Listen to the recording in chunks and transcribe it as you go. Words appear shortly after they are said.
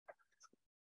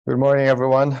Good morning,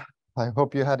 everyone. I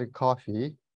hope you had a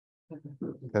coffee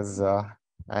because I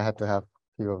had to have a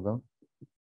few of them.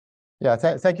 Yeah,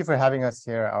 thank you for having us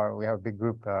here. We have a big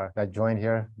group that joined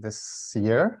here this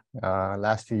year.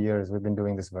 Last few years, we've been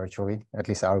doing this virtually, at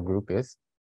least our group is,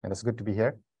 and it's good to be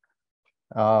here.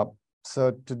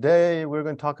 So today we're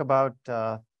going to talk about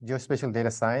geospatial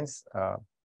data science.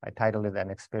 I titled it an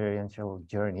experiential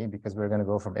journey because we're going to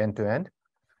go from end to end.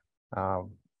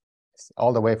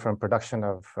 All the way from production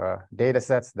of data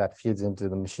sets that feeds into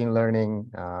the machine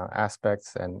learning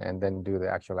aspects and then do the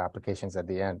actual applications at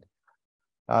the end.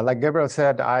 Like Gabriel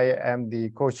said, I am the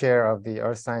co-chair of the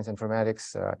Earth Science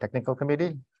Informatics Technical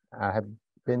Committee. I have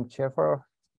been chair for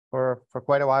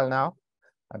quite a while now.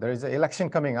 There is an election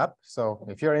coming up, so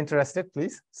if you're interested,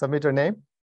 please submit your name.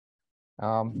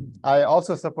 I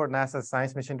also support NASA's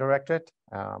Science Mission Directorate,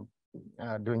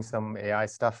 doing some AI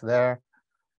stuff there.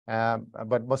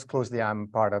 But most closely, I'm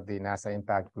part of the NASA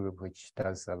Impact Group, which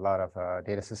does a lot of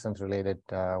data systems related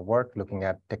work, looking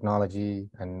at technology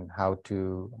and how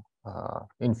to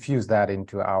infuse that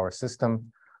into our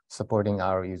system, supporting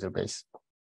our user base.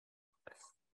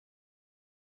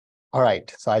 All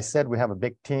right, so I said we have a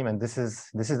big team, and this is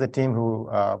the team who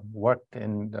worked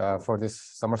for this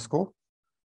summer school.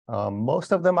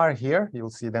 Most of them are here.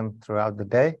 You'll see them throughout the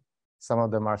day. Some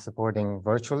of them are supporting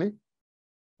virtually.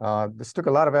 This took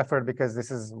a lot of effort because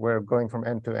we're going from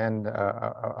end to end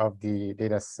of the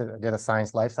data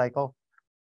science lifecycle.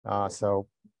 So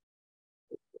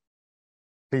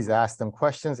please ask them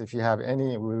questions if you have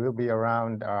any. We will be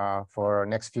around for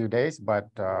next few days, but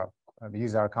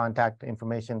use our contact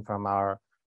information from our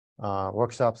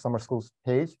workshop summer schools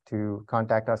page to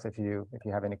contact us if you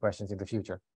have any questions in the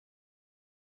future.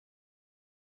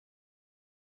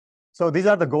 So these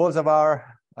are the goals of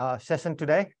our session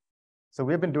today. So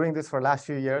we've been doing this for the last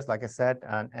few years, like I said,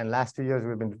 and last 2 years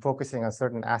we've been focusing on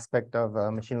certain aspect of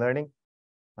machine learning.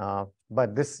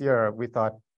 But this year we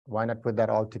thought, why not put that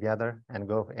all together and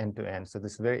go end to end? So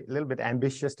this is a little bit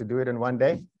ambitious to do it in one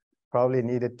day. Probably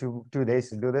needed two days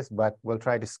to do this, but we'll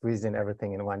try to squeeze in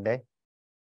everything in one day.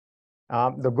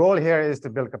 The goal here is to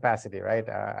build capacity, right?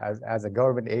 As a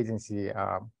government agency,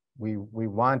 we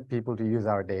want people to use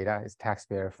our data. It's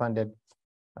taxpayer funded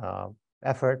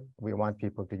effort. We want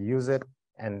people to use it,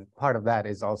 and part of that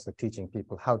is also teaching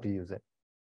people how to use it.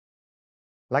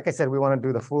 Like I said, we want to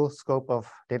do the full scope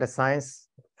of data science,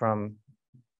 from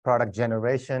product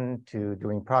generation to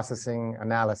doing processing,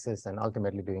 analysis, and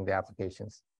ultimately doing the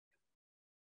applications.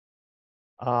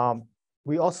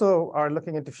 We also are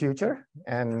looking into future,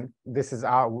 and this is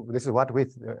what we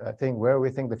think, where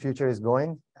we think the future is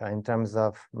going in terms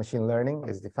of machine learning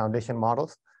is the foundation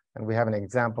models. And we have an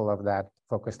example of that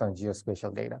focused on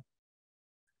geospatial data.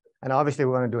 And obviously,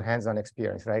 we want to do hands-on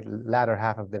experience, right? Latter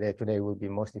half of the day today will be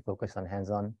mostly focused on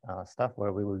hands-on stuff,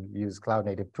 where we will use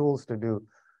cloud-native tools to do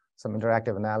some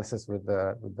interactive analysis with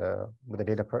the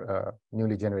data,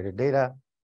 newly generated data.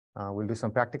 We'll do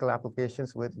some practical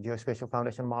applications with geospatial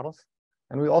foundation models.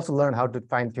 And we also learn how to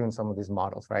fine-tune some of these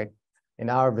models, right? In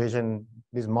our vision,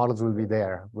 these models will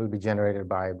be generated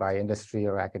by industry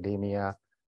or academia.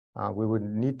 We would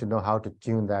need to know how to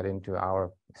tune that into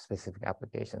our specific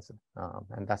applications,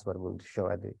 and that's what we'll show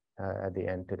at the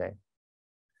end today.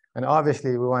 And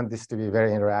obviously, we want this to be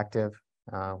very interactive.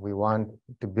 We want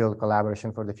to build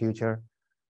collaboration for the future.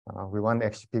 We want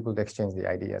people to exchange the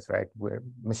ideas, right?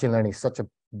 Machine learning is such a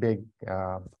big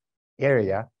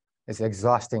area. It's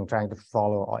exhausting trying to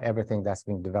follow everything that's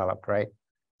being developed, right?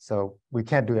 So we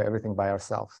can't do everything by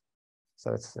ourselves.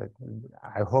 So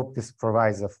I hope this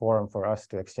provides a forum for us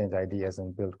to exchange ideas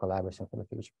and build collaboration for the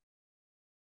future.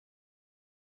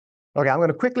 Okay, I'm going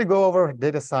to quickly go over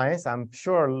data science. I'm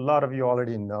sure a lot of you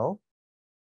already know.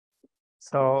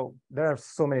 So there are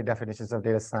so many definitions of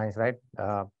data science, right?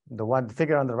 The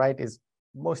figure on the right is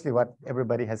mostly what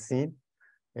everybody has seen.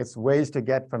 It's ways to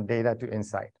get from data to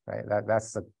insight, right?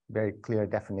 That's a very clear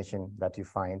definition that you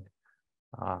find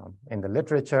in the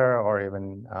literature or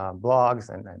even blogs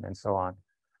and so on.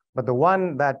 But the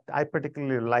one that I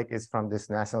particularly like is from this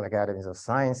National Academies of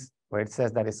Science, where it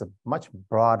says that it's a much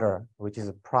broader, which is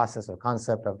a process or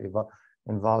concept of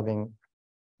involving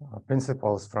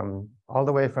principles from all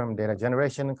the way from data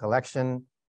generation, collection,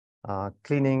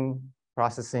 cleaning,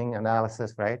 processing,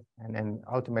 analysis, right? And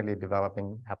ultimately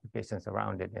developing applications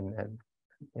around it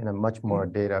in a much more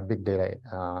big data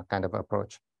kind of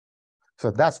approach. So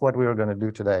that's what we were going to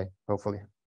do today, hopefully.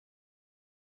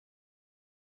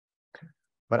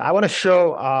 But I want to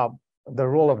show the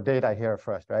role of data here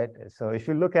first, right? So if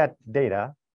you look at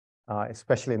data,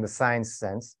 especially in the science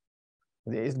sense,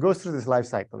 it goes through this life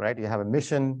cycle, right? You have a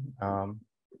mission,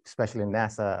 especially in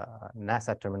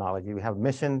NASA terminology. We have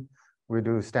mission, we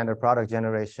do standard product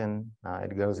generation.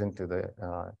 It goes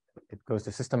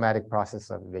to systematic process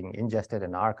of being ingested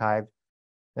and archived.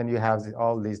 Then you have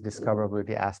all these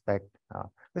discoverability aspect.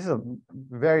 This is a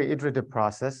very iterative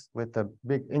process with a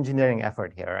big engineering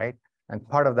effort here, right? And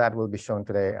part of that will be shown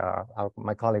today.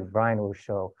 My colleague Brian will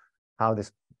show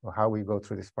how we go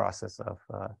through this process of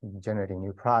generating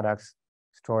new products,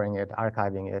 storing it,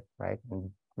 archiving it, right, and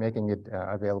making it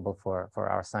available for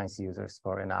our science users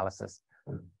for analysis.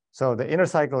 So the inner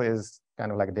cycle is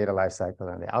kind of like a data life cycle,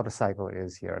 and the outer cycle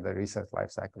is here, the research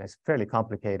life cycle. It's fairly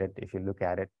complicated if you look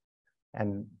at it.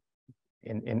 And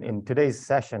in today's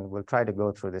session, we'll try to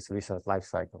go through this research life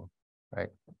cycle, right,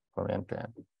 from end to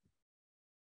end.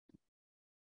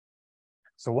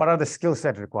 So what are the skill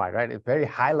sets required, right? At very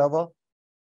high level,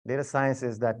 data science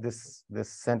is that this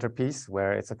centerpiece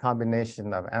where it's a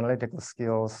combination of analytical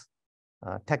skills,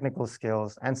 technical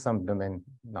skills, and some domain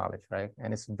knowledge, right?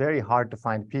 And it's very hard to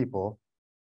find people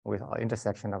with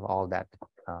intersection of all that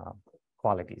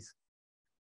qualities.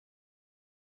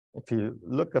 If you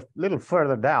look a little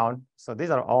further down, so these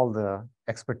are all the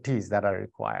expertise that are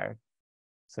required.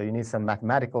 So you need some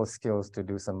mathematical skills to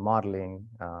do some modeling,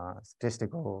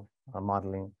 statistical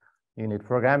modeling. You need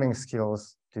programming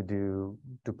skills to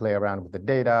play around with the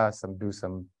data, do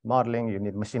some modeling. You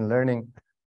need machine learning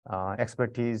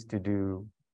expertise to do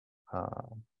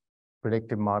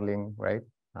predictive modeling, right?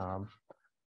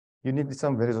 You need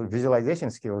some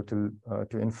visualization skill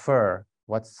to infer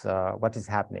what is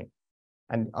happening.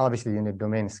 And obviously you need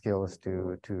domain skills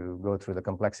to go through the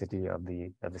complexity of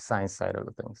the science side of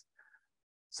the things.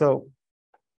 So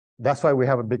that's why we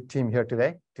have a big team here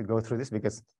today to go through this,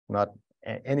 because not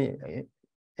any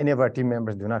of our team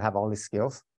members do not have all these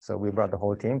skills. So we brought the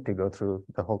whole team to go through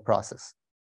the whole process.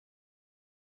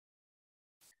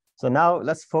 So now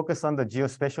let's focus on the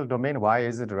geospatial domain. Why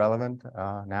is it relevant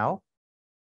now?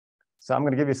 So I'm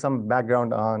going to give you some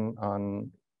background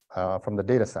on from the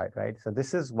data side, right? So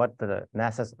this is what the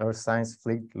NASA's Earth Science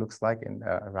Fleet looks like in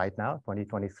right now,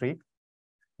 2023.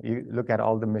 You look at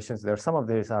all the missions. There are some of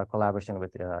these are collaboration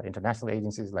with international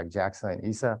agencies like JAXA and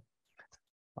ESA.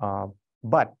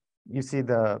 But you see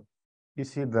the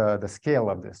scale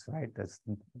of this, right? There's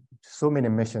so many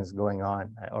missions going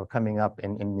on or coming up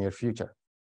in near future.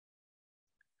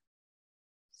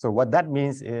 So what that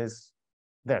means is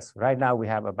this. Right now we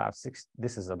have about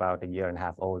this is about a year and a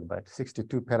half old, but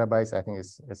 62 petabytes, I think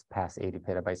it's past 80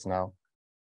 petabytes now.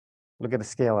 Look at the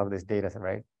scale of this data,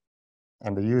 right?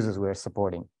 And the users we're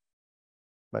supporting.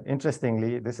 But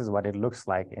interestingly, this is what it looks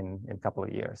like in a couple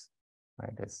of years,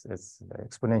 right? It's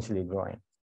exponentially growing.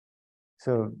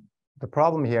 So the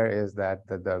problem here is that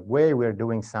the way we're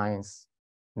doing science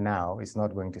now is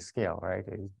not going to scale, right?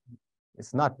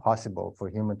 It's not possible for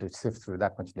human to sift through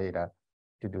that much data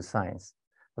to do science.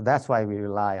 So that's why we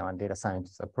rely on data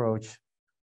science approach,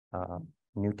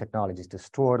 new technologies to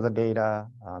store the data,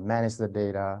 manage the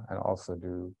data, and also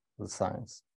do the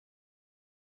science.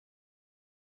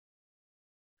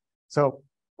 So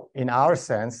in our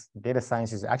sense, data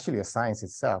science is actually a science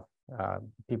itself.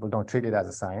 People don't treat it as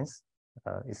a science.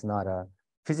 It's not a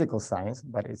physical science,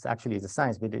 but it's actually a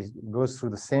science, but it goes through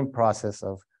the same process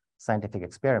of scientific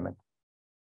experiment.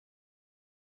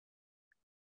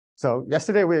 So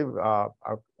yesterday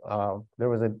there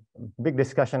was a big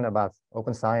discussion about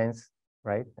open science,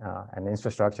 right? And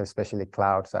infrastructure, especially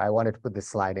cloud. So I wanted to put this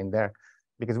slide in there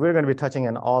because we're going to be touching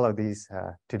on all of these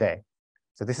today.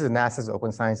 So this is NASA's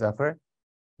open science effort,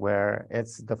 where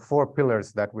it's the 4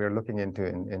 pillars that we're looking into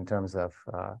in terms of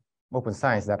open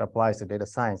science that applies to data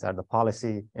science are the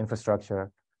policy,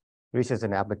 infrastructure, research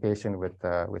and application with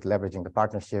leveraging the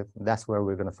partnership. That's where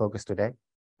we're going to focus today.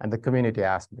 And the community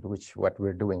aspect, which what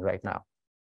we're doing right now.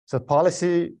 So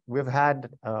policy, we've had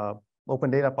open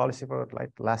data policy for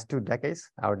like the last 2 decades.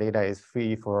 Our data is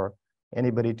free for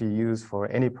anybody to use for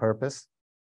any purpose,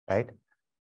 right?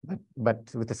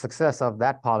 But with the success of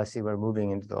that policy, we're moving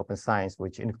into the open science,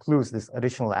 which includes this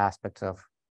additional aspect of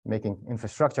making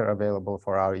infrastructure available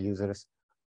for our users,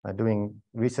 doing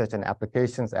research and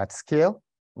applications at scale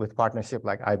with partnership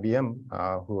like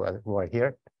IBM, who are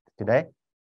here today,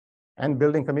 and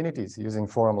building communities using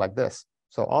forum like this.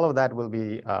 So all of that will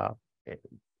be,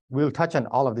 we'll touch on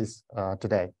all of these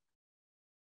today.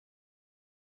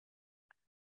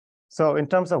 So in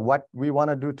terms of what we want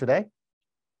to do today,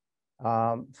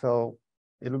 so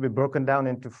it will be broken down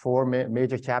into 4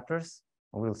 major chapters.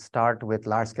 We'll start with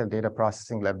large-scale data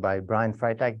processing led by Brian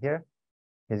Freitag here.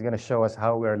 He's going to show us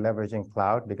how we're leveraging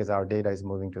cloud because our data is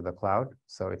moving to the cloud.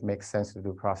 So it makes sense to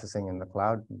do processing in the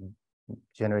cloud,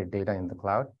 generate data in the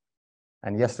cloud.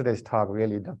 And yesterday's talk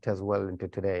really dovetails well into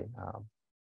today.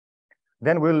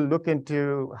 Then we'll look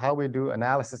into how we do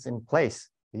analysis in place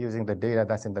using the data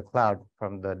that's in the cloud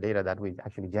from the data that we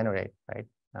actually generate, right?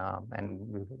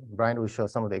 And Brian will show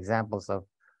some of the examples of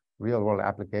real-world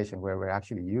application where we're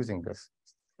actually using this.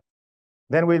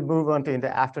 Then we'll move on to, in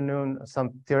the afternoon, some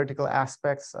theoretical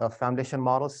aspects of foundation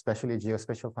models, especially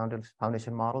geospatial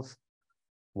foundation models,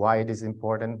 why it is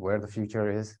important, where the future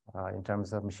is in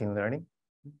terms of machine learning.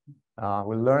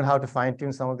 We'll learn how to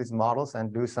fine-tune some of these models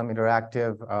and do some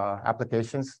interactive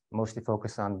applications, mostly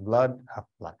focused on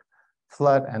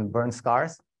flood and burn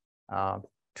scars.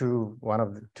 Two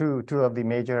of the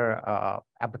major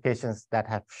applications that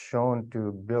have shown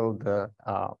to build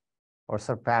or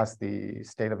surpass the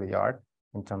state of the art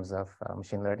in terms of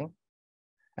machine learning.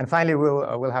 And finally,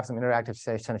 we'll have some interactive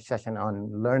session on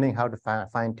learning how to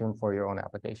fine-tune for your own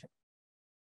application.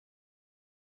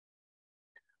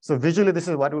 So visually, this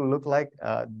is what it will look like.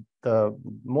 The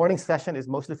morning session is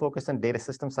mostly focused on data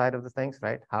system side of the things,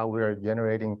 right? How we're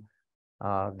generating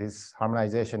this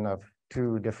harmonization of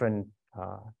two different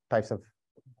types of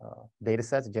data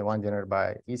sets, one generated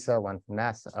by ESA, one from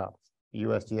NASA,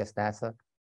 USGS NASA,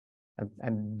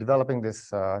 and developing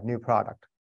this new product.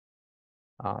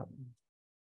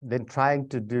 Then trying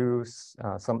to do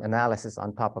some analysis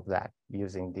on top of that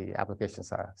using the application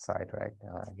side, right?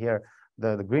 Here,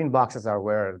 the green boxes are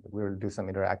where we'll do some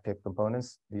interactive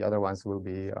components. The other ones will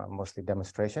be mostly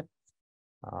demonstration.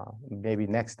 Maybe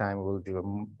next time we'll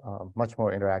do a much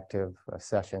more interactive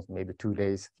sessions, maybe 2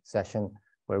 days session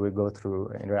where we go through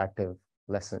interactive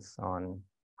lessons on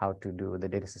how to do the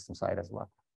data system side as well.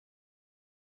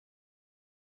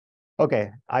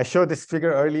 Okay, I showed this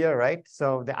figure earlier, right?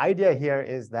 So the idea here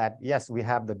is that, yes, we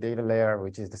have the data layer,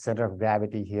 which is the center of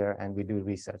gravity here, and we do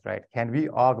research, right? Can we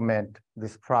augment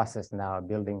this process now,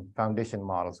 building foundation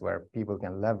models where people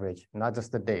can leverage not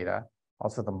just the data,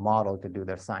 also the model to do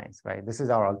their science, right? This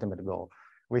is our ultimate goal.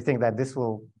 We think that this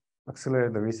will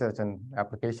accelerate the research and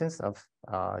applications of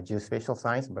geospatial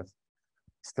science, but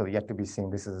still yet to be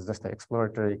seen. This is just an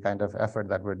exploratory kind of effort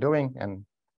that we're doing, and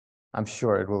I'm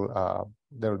sure it will.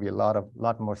 There will be a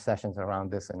lot more sessions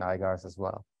around this in IGARS as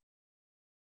well.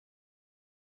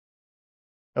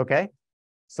 Okay,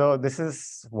 so this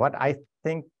is what I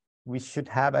think we should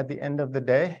have at the end of the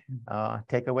day.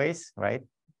 Takeaways, right?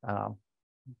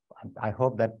 I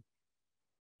hope that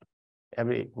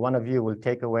every one of you will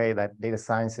take away that data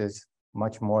science is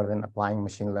much more than applying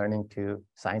machine learning to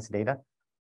science data.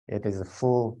 It is a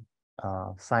full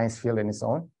science field in its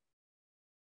own.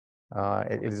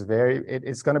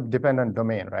 It's going to depend on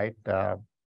domain, right?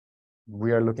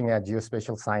 We are looking at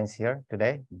geospatial science here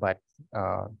today, but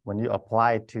when you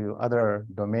apply to other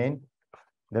domain,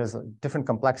 there's different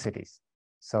complexities.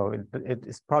 So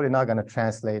it's probably not going to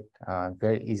translate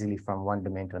very easily from one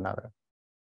domain to another.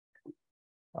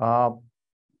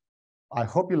 I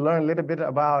hope you learn a little bit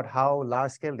about how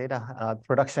large-scale data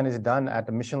production is done at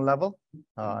the mission level,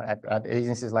 at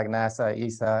agencies like NASA,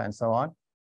 ESA, and so on.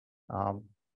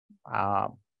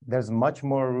 There's much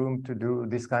more room to do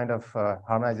this kind of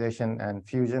harmonization and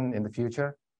fusion in the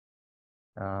future.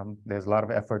 There's a lot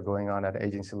of effort going on at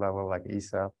agency level like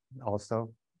ESA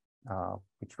also,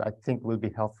 which I think will be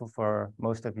helpful for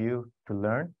most of you to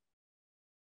learn.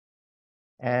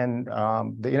 And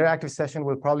the interactive session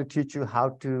will probably teach you how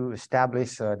to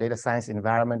establish a data science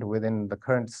environment within the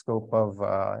current scope of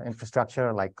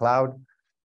infrastructure like cloud.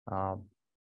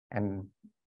 And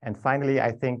finally,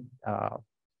 I think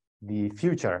the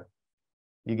future,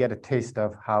 you get a taste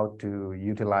of how to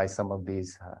utilize some of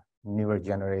these newer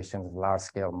generations,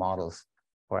 large-scale models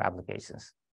for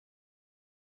applications.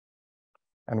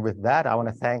 And with that, I want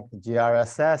to thank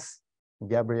GRSS,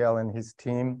 Gabriel and his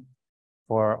team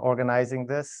for organizing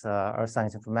this, Earth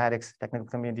Science Informatics Technical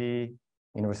Committee,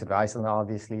 University of Iceland,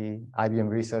 obviously, IBM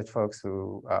research folks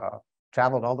who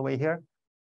traveled all the way here,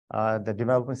 the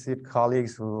development seat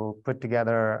colleagues who put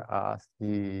together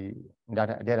the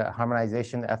data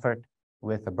harmonization effort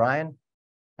with Brian,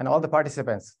 and all the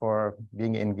participants for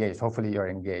being engaged. Hopefully you're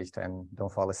engaged and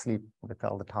don't fall asleep with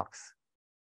all the talks.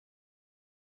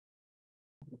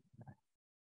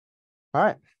 All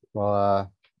right,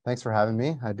 well, thanks for having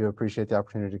me. I do appreciate the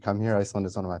opportunity to come here. Iceland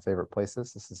is one of my favorite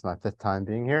places. This is my 5th time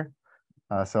being here.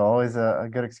 So always a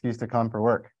good excuse to come for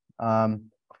work.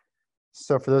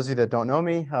 So for those of you that don't know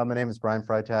me, my name is Brian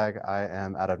Freitag. I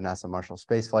am out of NASA Marshall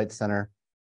Space Flight Center.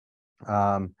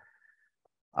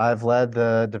 I've led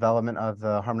the development of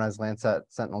the harmonized Landsat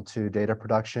Sentinel-2 data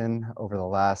production over the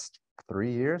last 3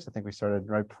 years. I think we started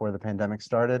right before the pandemic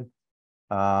started.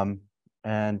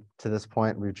 And to this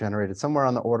point, we've generated somewhere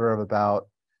on the order of about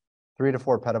 3 to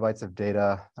 4 petabytes of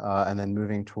data, and then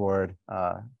moving toward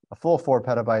a full 4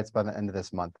 petabytes by the end of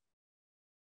this month.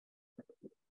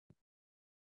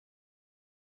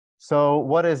 So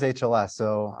what is HLS?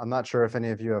 So I'm not sure if any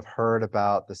of you have heard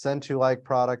about the Send-to-like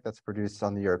product that's produced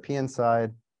on the European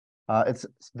side. It's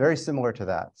very similar to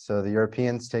that. So the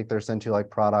Europeans take their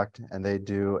Send-to-like product and they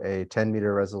do a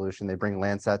 10-meter resolution. They bring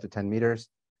Landsat to 10 meters.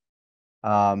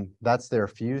 That's their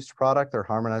fused product. Their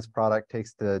harmonized product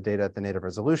takes the data at the native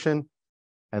resolution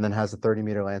and then has a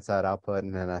 30-meter Landsat output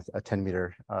and then a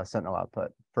 10-meter Sentinel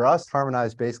output. For us,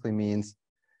 harmonized basically means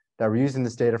that we're using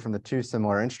this data from the 2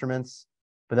 similar instruments,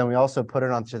 but then we also put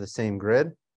it onto the same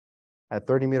grid at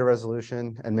 30-meter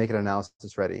resolution and make it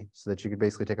analysis ready so that you could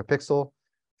basically take a pixel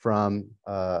from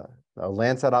a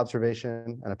Landsat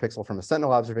observation and a pixel from a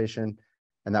Sentinel observation,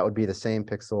 and that would be the same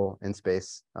pixel in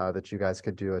space that you guys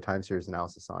could do a time series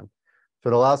analysis on. So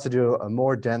it allows to do a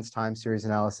more dense time series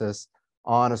analysis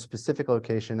on a specific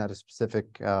location at a specific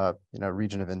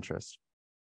region of interest.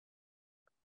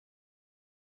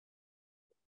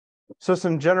 So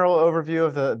some general overview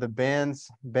of the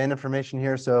band information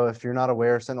here. So if you're not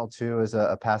aware, Sentinel-2 is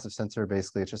a passive sensor.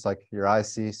 Basically, it's just like your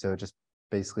eyes see. So it just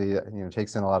basically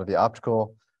takes in a lot of the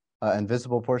optical and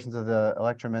visible portions of the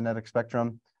electromagnetic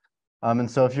spectrum.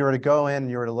 And so if you were to go in and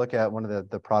you were to look at one of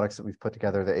the products that we've put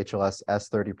together, the HLS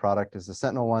S30 product is the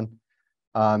Sentinel one,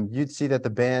 you'd see that the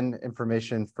band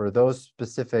information for those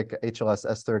specific HLS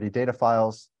S30 data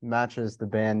files matches the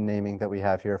band naming that we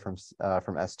have here from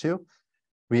S2.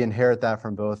 We inherit that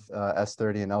from both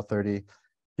S30 and L30.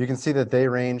 You can see that they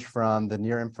range from the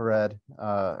near infrared,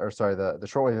 the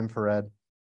shortwave infrared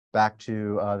back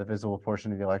to the visible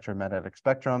portion of the electromagnetic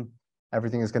spectrum.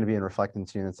 Everything is going to be in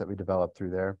reflectance units that we developed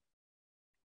through there.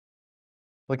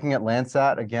 Looking at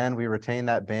Landsat, again, we retain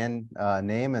that band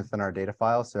name within our data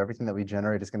file. So everything that we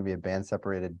generate is going to be a band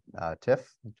separated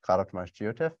TIFF, cloud optimized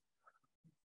GeoTIFF.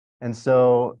 And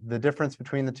so the difference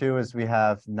between the two is we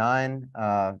have 9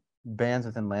 bands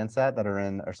within Landsat that are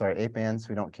in, 8 bands.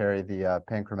 We don't carry the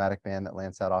panchromatic band that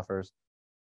Landsat offers.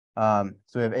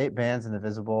 So we have 8 bands in the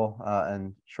visible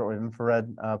and shortwave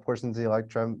infrared portions of the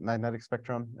electromagnetic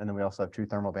spectrum. And then we also have 2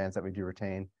 thermal bands that we do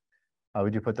retain.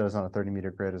 We do put those on a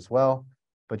 30-meter grid as well,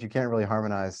 but you can't really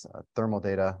harmonize thermal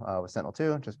data with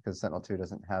Sentinel-2 just because Sentinel-2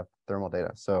 doesn't have thermal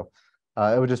data. So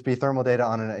it would just be thermal data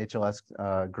on an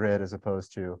HLS grid as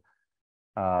opposed to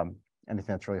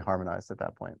anything that's really harmonized at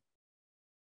that point.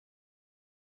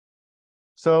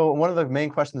 So one of the main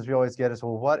questions we always get is,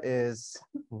 well, what is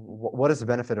the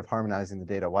benefit of harmonizing the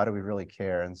data? Why do we really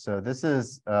care? And so this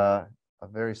is a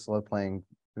very slow playing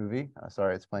movie.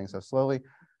 Sorry, it's playing so slowly.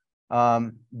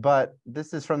 But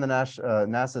this is from the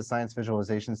NASA Science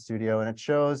Visualization Studio, and it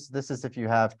shows this is if you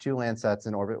have 2 Landsats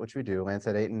in orbit, which we do,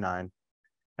 Landsat 8 and 9.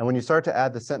 And when you start to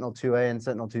add the Sentinel-2A and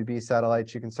Sentinel-2B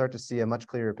satellites, you can start to see a much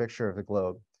clearer picture of the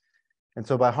globe. And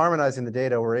so by harmonizing the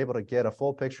data, we're able to get a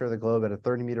full picture of the globe at a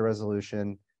 30-meter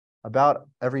resolution about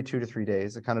every 2 to 3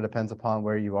 days. It kind of depends upon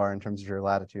where you are in terms of your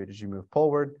latitude. As you move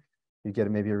poleward, you get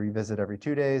maybe a revisit every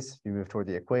 2 days. You move toward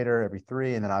the equator every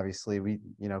 3. And then obviously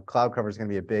cloud cover is going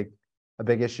to be a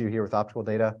big issue here with optical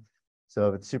data. So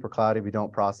if it's super cloudy, we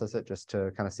don't process it just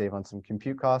to kind of save on some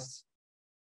compute costs.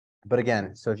 But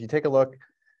again, so if you take a look,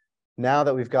 now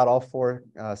that we've got all 4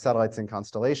 satellites in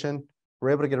constellation, we're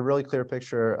able to get a really clear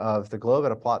picture of the globe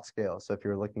at a plot scale. So if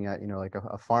you're looking at, like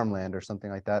a farmland or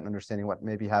something like that, and understanding what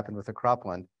maybe happened with a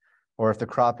cropland, or if the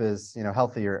crop is,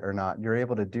 healthy or not, you're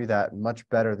able to do that much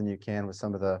better than you can with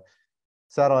some of the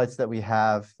satellites that we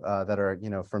have that are,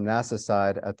 from NASA's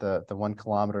side at the 1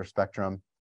 kilometer spectrum.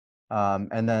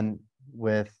 And then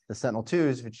with the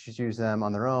Sentinel-2s, which you use them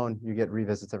on their own, you get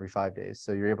revisits every 5 days.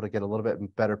 So you're able to get a little bit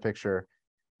better picture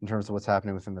in terms of what's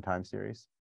happening within the time series.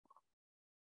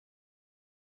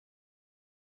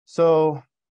 So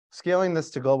scaling this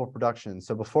to global production.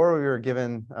 So before we were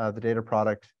given the data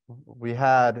product, we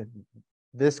had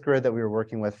this grid that we were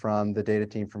working with from the data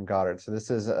team from Goddard. So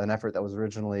this is an effort that was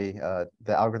originally, the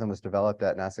algorithm was developed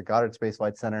at NASA Goddard Space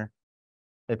Flight Center.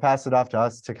 They passed it off to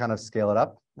us to kind of scale it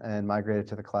up and migrate it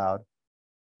to the cloud.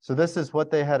 So this is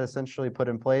what they had essentially put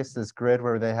in place, this grid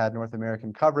where they had North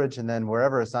American coverage, and then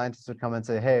wherever a scientist would come and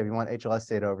say, hey, we want HLS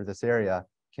data over this area,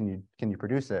 can you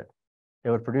produce it? It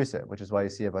would produce it, which is why you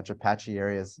see a bunch of patchy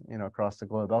areas, across the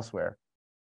globe elsewhere.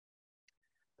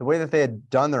 The way that they had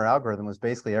done their algorithm was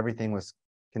basically everything was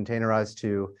containerized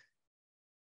to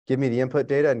give me the input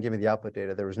data and give me the output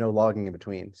data. There was no logging in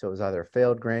between. So it was either a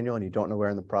failed granule and you don't know where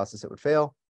in the process it would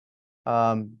fail,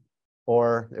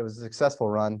 or it was a successful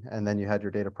run and then you had your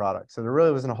data product. So there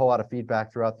really wasn't a whole lot of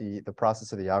feedback throughout the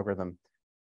process of the algorithm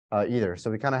either.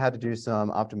 So we kind of had to do some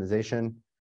optimization.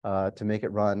 to make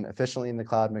it run efficiently in the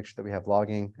cloud, make sure that we have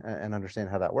logging and understand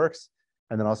how that works.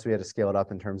 And then also we had to scale it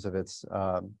up in terms of its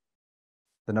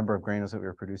the number of granules that we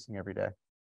were producing every day.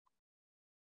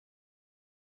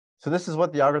 So this is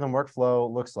what the algorithm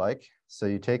workflow looks like. So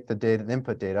you take the data, the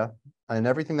input data, and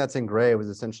everything that's in gray was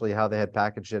essentially how they had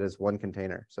packaged it as one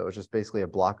container. So it was just basically a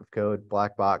block of code,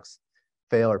 black box,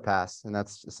 fail or pass, and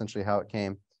that's essentially how it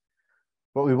came.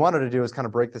 What we wanted to do is kind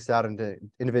of break this out into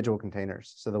individual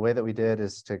containers. So the way that we did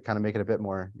is to kind of make it a bit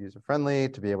more user-friendly,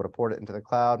 to be able to port it into the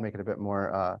cloud, make it a bit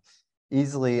more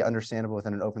easily understandable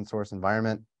within an open source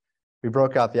environment. We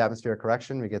broke out the atmospheric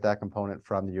correction. We get that component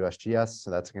from the USGS. So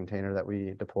that's a container that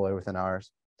we deploy within ours.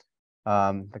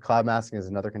 The cloud masking is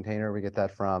another container. We get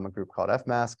that from a group called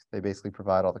fmask. They basically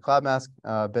provide all the cloud mask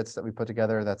bits that we put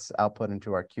together. That's output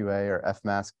into our QA or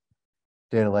fmask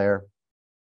data layer.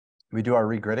 We do our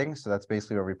regridding. So that's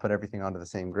basically where we put everything onto the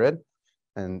same grid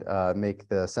and make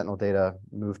the Sentinel data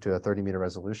move to a 30-meter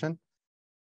resolution.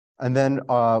 And then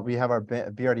we have our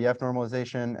BRDF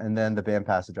normalization and then the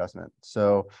bandpass adjustment.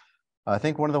 So I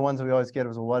think one of the ones that we always get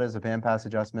is, well, what is a bandpass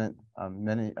adjustment?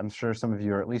 I'm sure some of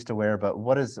you are at least aware, but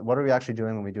what are we actually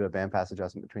doing when we do a bandpass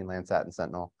adjustment between Landsat and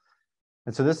Sentinel?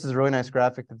 And so this is a really nice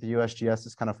graphic that the USGS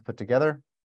has kind of put together.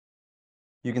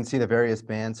 You can see the various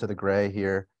bands. So the gray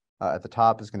here at the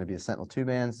top is going to be the Sentinel-2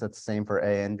 bands. That's the same for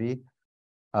A and B.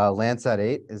 Landsat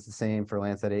 8 is the same for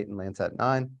Landsat 8 and Landsat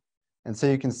 9. And so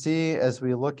you can see as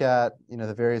we look at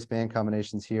the various band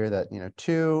combinations here that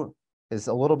 2 is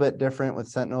a little bit different with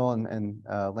Sentinel and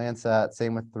Landsat,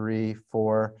 same with 3,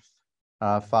 4,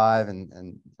 5,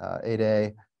 and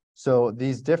 8A. So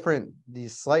these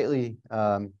slightly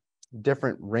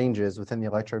different ranges within the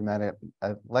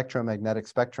electromagnetic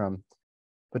spectrum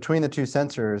between the two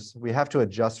sensors, we have to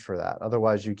adjust for that.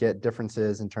 Otherwise, you get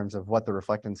differences in terms of what the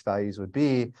reflectance values would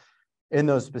be in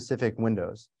those specific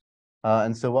windows.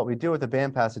 And so what we do with the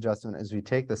bandpass adjustment is we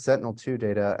take the Sentinel-2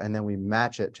 data and then we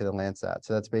match it to the Landsat.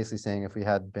 So that's basically saying if we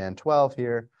had band 12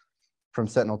 here from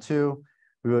Sentinel-2,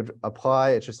 we would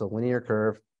apply, it's just a linear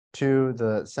curve, to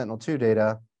the Sentinel-2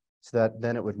 data so that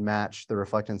then it would match the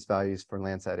reflectance values for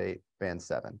Landsat 8 band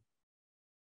 7.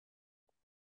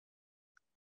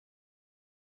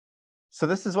 So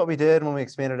this is what we did when we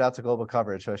expanded out to global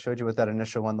coverage. So I showed you what that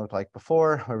initial one looked like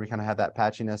before, where we kind of had that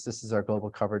patchiness. This is our global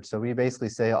coverage. So we basically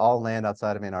say all land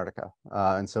outside of Antarctica.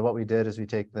 And so what we did is we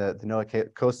take the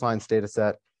NOAA coastlines data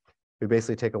set. We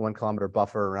basically take a 1 kilometer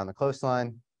buffer around the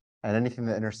coastline, and anything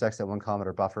that intersects that 1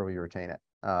 kilometer buffer, we retain it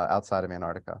outside of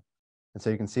Antarctica. And so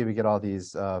you can see we get all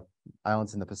these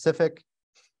islands in the Pacific.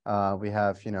 We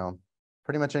have,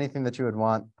 pretty much anything that you would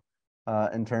want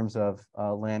in terms of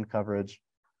land coverage.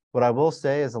 What I will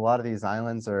say is a lot of these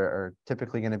islands are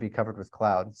typically going to be covered with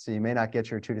cloud. So you may not get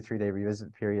your 2 to 3 day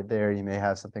revisit period there. You may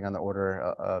have something on the order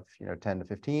of 10 to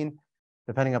 15,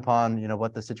 depending upon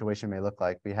what the situation may look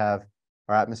like. We have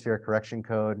our atmospheric correction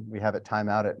code. We have it time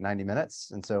out at 90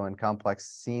 minutes. And so in complex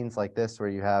scenes like this, where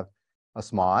you have a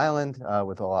small island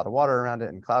with a lot of water around it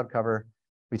and cloud cover,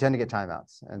 we tend to get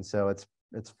timeouts. And so it's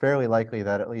fairly likely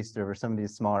that at least over some of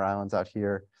these smaller islands out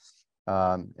here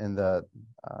in the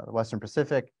Western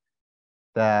Pacific,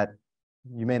 that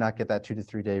you may not get that 2 to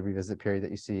 3 day revisit period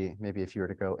that you see maybe if you were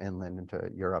to go inland into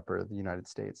Europe or the United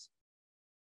States.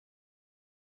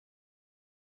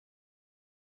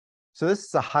 So this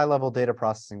is a high-level data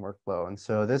processing workflow. And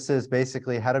so this is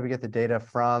basically how do we get the data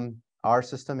from our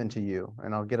system into you?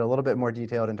 And I'll get a little bit more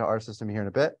detailed into our system here in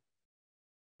a bit.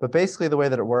 But basically the way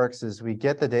that it works is we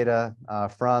get the data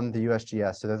from the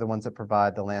USGS. So they're the ones that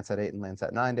provide the Landsat 8 and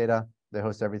Landsat 9 data. They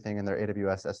host everything in their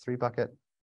AWS S3 bucket.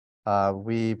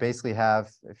 We basically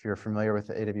have, if you're familiar with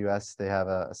the AWS, they have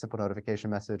a simple notification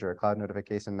message or a cloud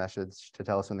notification message to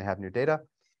tell us when they have new data.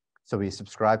 So we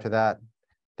subscribe to that.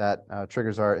 That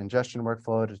triggers our ingestion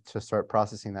workflow to start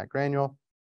processing that granule.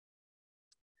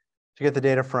 To get the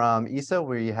data from ESA,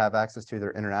 we have access to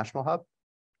their international hub.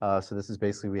 So this is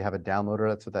basically, we have a downloader.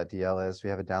 That's what that DL is.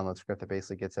 We have a download script that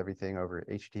basically gets everything over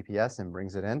HTTPS and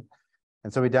brings it in.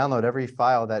 And so we download every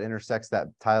file that intersects that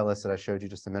tile list that I showed you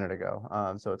just a minute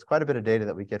ago. So it's quite a bit of data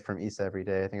that we get from ESA every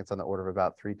day. I think it's on the order of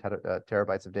about 3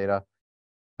 terabytes of data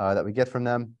that we get from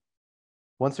them.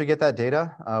 Once we get that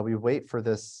data, we wait for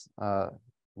this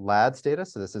LADS data.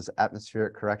 So this is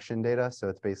atmospheric correction data. So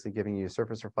it's basically giving you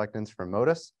surface reflectance from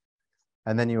MODIS.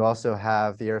 And then you also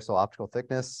have the aerosol optical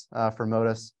thickness for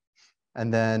MODIS.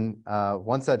 And then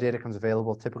once that data comes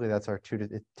available, typically that's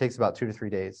it takes about 2 to 3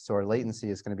 days. So our latency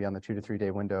is going to be on the 2 to 3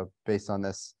 day window based on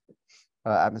this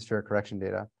atmospheric correction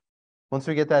data. Once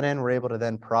we get that in, we're able to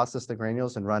then process the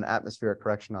granules and run atmospheric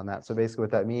correction on that. So basically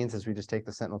what that means is we just take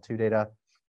the Sentinel-2 data,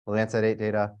 the Landsat 8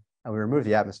 data, and we remove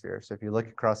the atmosphere. So if you look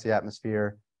across the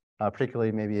atmosphere,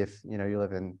 particularly maybe if you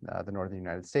live in the northern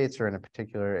United States or in a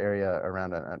particular area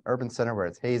around an urban center where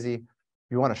it's hazy,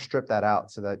 you want to strip that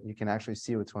out so that you can actually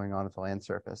see what's going on at the land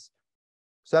surface.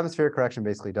 So atmospheric correction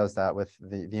basically does that with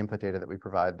the input data that we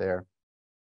provide there.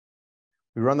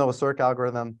 We run the Lisoric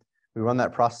algorithm. We run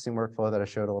that processing workflow that I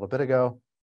showed a little bit ago,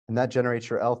 and that generates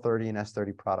your L30 and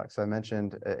S30 products. So I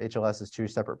mentioned HLS is two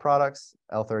separate products.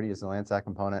 L30 is the Landsat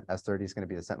component. S30 is going to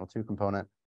be the Sentinel-2 component.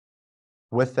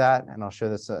 With that, and I'll show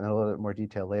this in a little bit more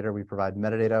detail later, we provide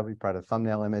metadata, we provide a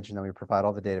thumbnail image, and then we provide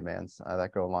all the data bands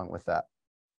that go along with that.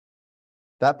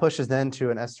 That pushes then to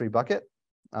an S3 bucket.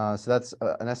 So that's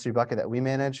an S3 bucket that we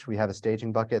manage. We have a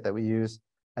staging bucket that we use,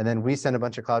 and then we send a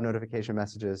bunch of cloud notification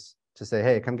messages to say,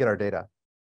 hey, come get our data.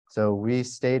 So we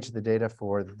stage the data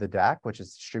for the DAC, which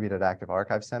is Distributed Active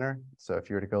Archive Center. So if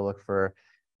you were to go look for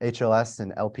HLS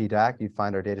and LP DAC, you'd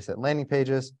find our dataset landing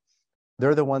pages.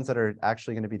 They're the ones that are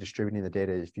actually going to be distributing the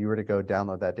data. If you were to go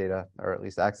download that data, or at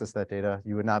least access that data,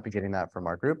 you would not be getting that from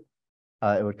our group.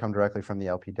 It would come directly from the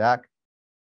LP DAC.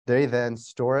 They then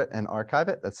store it and archive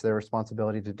it. That's their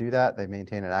responsibility to do that. They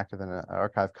maintain an active and an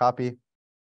archive copy.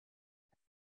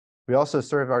 We also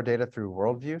serve our data through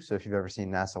Worldview. So if you've ever seen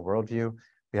NASA Worldview,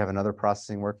 we have another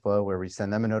processing workflow where we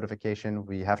send them a notification.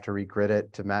 We have to regrid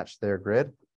it to match their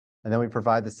grid. And then we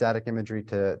provide the static imagery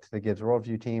to the Gibbs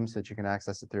Worldview team so that you can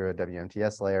access it through a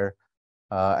WMTS layer.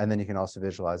 And then you can also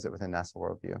visualize it within NASA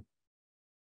Worldview.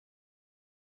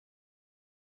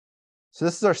 So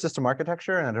this is our system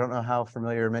architecture, and I don't know how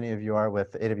familiar many of you are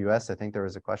with AWS. I think there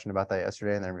was a question about that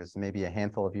yesterday, and there was maybe a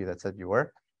handful of you that said you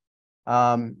were.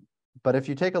 But if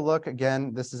you take a look,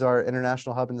 again, this is our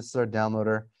international hub, and this is our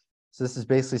downloader. So this is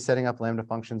basically setting up Lambda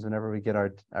functions whenever we get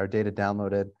our data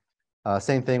downloaded.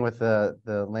 Same thing with the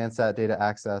Landsat data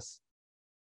access.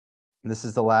 And this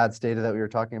is the LADS data that we were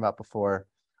talking about before.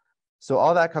 So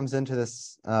all that comes into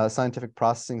this scientific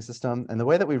processing system. And the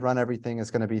way that we run everything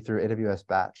is going to be through AWS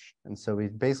batch. And so we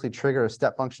basically trigger a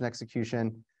step function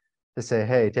execution to say,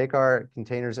 hey, take our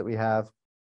containers that we have,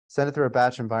 send it through a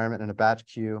batch environment and a batch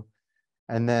queue,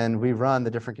 and then we run the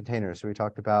different containers. So we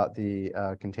talked about the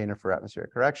container for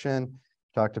atmospheric correction,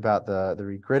 talked about the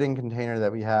regridding container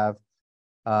that we have.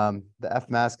 The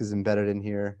fmask is embedded in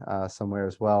here somewhere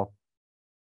as well.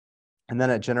 And then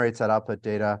it generates that output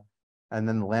data. And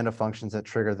then the Lambda functions that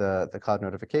trigger the cloud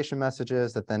notification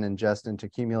messages that then ingest into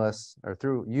Cumulus, or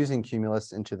through using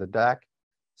Cumulus into the DAC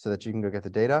so that you can go get the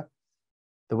data.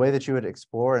 The way that you would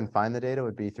explore and find the data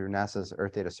would be through NASA's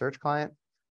Earth Data Search Client.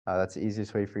 That's the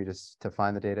easiest way for you to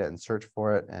find the data and search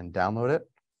for it and download it.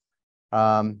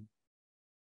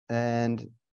 And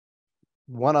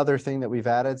one other thing that we've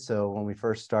added, so when we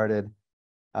first started,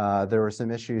 there were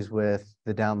some issues with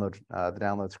the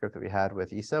download script that we had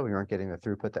with Iksha. We weren't getting the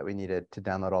throughput that we needed to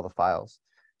download all the files.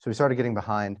 So we started getting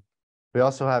behind. We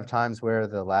also have times where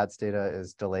the LADS data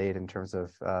is delayed in terms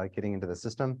of getting into the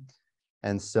system.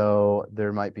 And so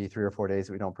there might be 3 or 4 days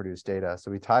that we don't produce data.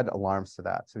 So we tied alarms to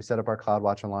that. So we set up our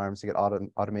CloudWatch alarms to get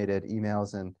automated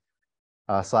emails and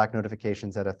Slack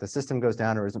notifications that if the system goes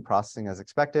down or isn't processing as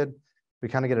expected, we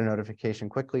kind of get a notification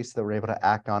quickly so that we're able to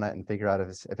act on it and figure out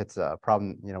if it's a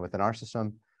problem, within our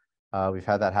system. We've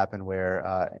had that happen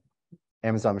where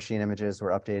Amazon machine images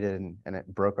were updated and it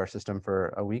broke our system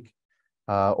for a week.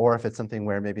 Or if it's something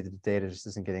where maybe the data just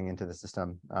isn't getting into the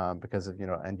system because of,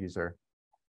 end user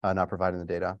not providing the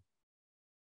data.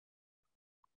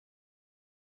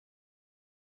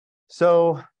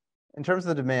 So in terms of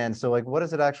the demand, so what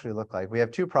does it actually look like? We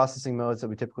have 2 processing modes that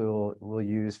we typically will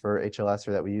use for HLS,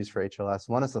 or that we use for HLS.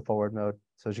 One is the forward mode.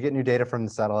 So as you get new data from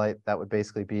the satellite, that would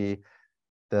basically be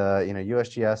the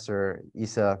USGS or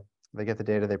ESA. They get the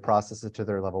data, they process it to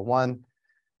their level 1.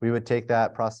 We would take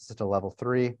that, process it to level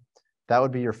 3. That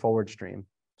would be your forward stream.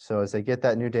 So as they get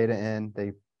that new data in,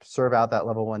 they serve out that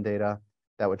level 1 data.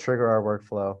 That would trigger our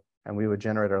workflow, and we would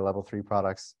generate our level 3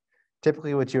 products.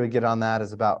 Typically, what you would get on that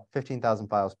is about 15,000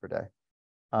 files per day.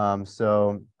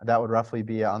 So that would roughly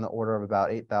be on the order of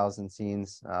about 8,000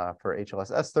 scenes for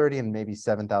HLS S30 and maybe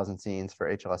 7,000 scenes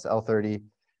for HLS L30.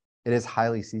 It is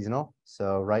highly seasonal.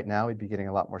 So right now, we'd be getting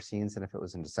a lot more scenes than if it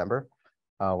was in December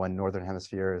when Northern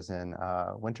Hemisphere is in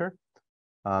winter.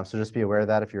 So just be aware of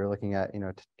that if you're looking at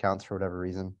counts for whatever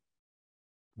reason.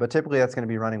 But typically, that's going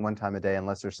to be running 1 time a day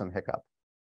unless there's some hiccup.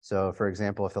 So for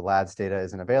example, if the LADS data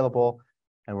isn't available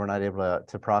and we're not able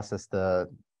to process the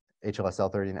HLS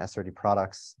L30 and S30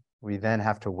 products, we then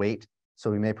have to wait.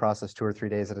 So we may process 2 or 3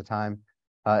 days at a time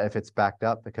if it's backed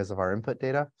up because of our input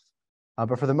data.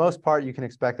 But for the most part, you can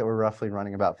expect that we're roughly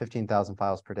running about 15,000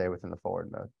 files per day within the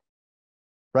forward mode.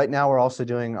 Right now, we're also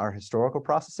doing our historical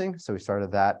processing. So we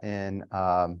started that in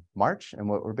March. And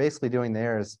what we're basically doing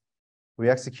there is we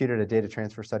executed a data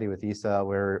transfer study with Iksha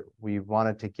where we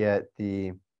wanted to get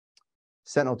the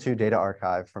Sentinel-2 data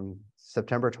archive from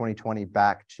September 2020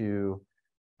 back to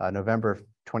November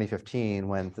 2015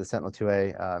 when the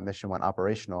Sentinel-2A mission went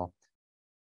operational.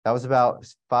 That was about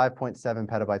 5.7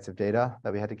 petabytes of data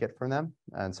that we had to get from them.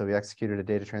 And so we executed a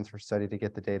data transfer study to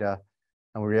get the data,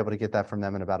 and we were able to get that from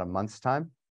them in about a month's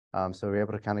time. So we were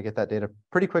able to kind of get that data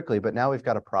pretty quickly, but now we've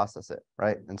got to process it,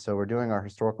 right? And so we're doing our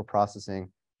historical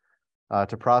processing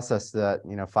to process that,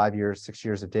 5 years, 6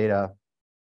 years of data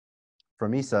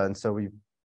from Iksha. And so we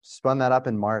spun that up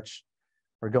in March.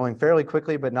 We're going fairly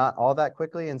quickly, but not all that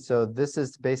quickly. And so this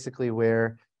is basically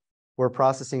where we're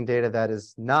processing data that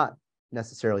is not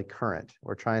necessarily current.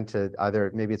 We're trying to either,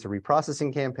 maybe it's a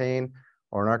reprocessing campaign,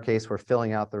 or in our case, we're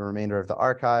filling out the remainder of the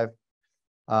archive.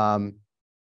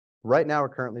 Right now, we're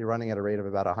currently running at a rate of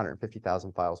about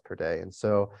 150,000 files per day. And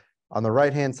so on the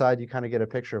right-hand side, you kind of get a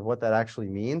picture of what that actually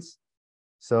means.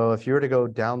 So if you were to go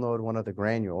download one of the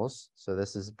granules, so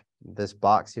this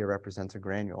box here represents a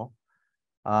granule.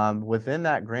 Within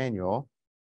that granule,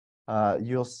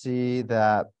 you'll see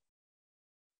that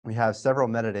we have several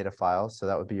metadata files. So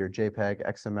that would be your JPEG,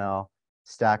 XML,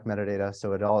 stack metadata.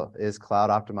 So it all is cloud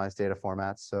optimized data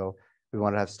formats. So we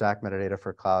want to have stack metadata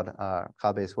for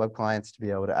cloud-based web clients to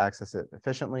be able to access it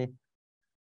efficiently.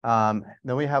 Then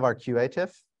we have our QA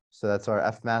TIFF. So that's our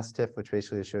FMAS TIFF, which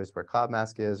basically shows where cloud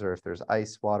mask is, or if there's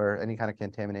ice, water, any kind of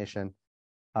contamination,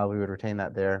 we would retain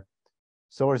that there.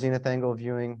 Solar zenith angle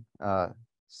viewing,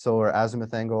 solar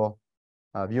azimuth angle,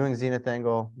 viewing zenith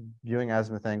angle, viewing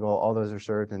azimuth angle, all those are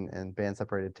served in band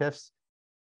separated TIFFs.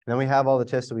 And then we have all the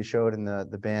TIFFs that we showed in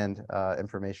the band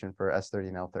information for S30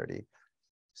 and L30.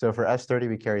 So for S30,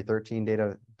 we carry 13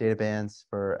 data bands.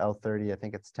 For L30, I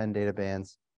think it's 10 data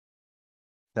bands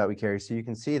that we carry. So you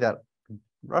can see that,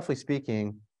 roughly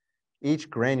speaking, each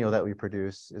granule that we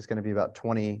produce is going to be about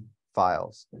 20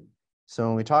 files. So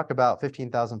when we talk about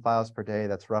 15,000 files per day,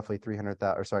 that's roughly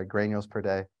 300,000, or sorry, granules per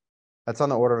day. That's on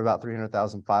the order of about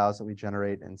 300,000 files that we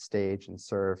generate and stage and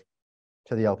serve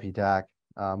to the LP DAC.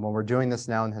 When we're doing this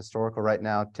now in historical right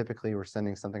now, typically we're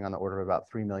sending something on the order of about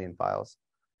 3 million files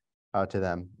to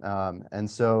them. And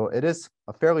so it is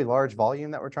a fairly large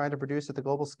volume that we're trying to produce at the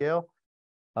global scale.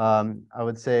 I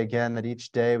would say again that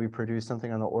each day we produce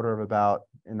something on the order of about,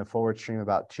 in the forward stream,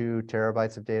 about 2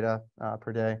 terabytes of data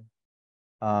per day.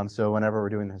 So whenever we're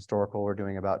doing the historical, we're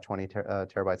doing about 20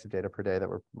 terabytes of data per day that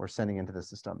we're sending into the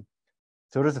system.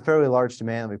 So it is a fairly large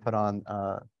demand that we put on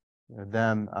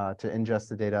them to ingest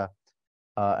the data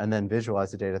and then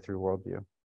visualize the data through Worldview.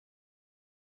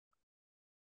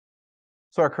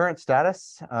 So our current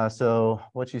status, so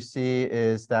what you see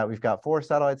is that we've got 4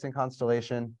 satellites in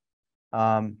constellation.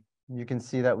 You can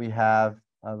see that we have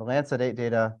the Landsat 8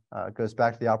 data goes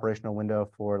back to the operational window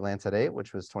for Landsat 8,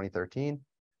 which was 2013.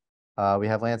 We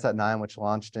have Landsat 9, which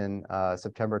launched in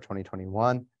September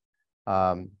 2021.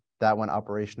 That went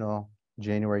operational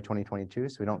January 2022.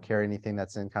 So we don't carry anything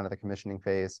that's in kind of the commissioning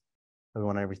phase. We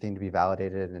want everything to be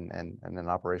validated and an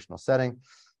operational setting.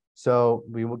 So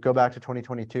we will go back to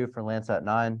 2022 for Landsat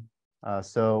 9.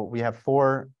 So we have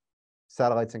 4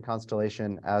 satellites in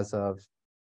constellation as of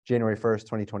January 1st,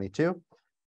 2022.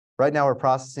 Right now, we're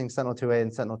processing Sentinel-2A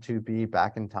and Sentinel-2B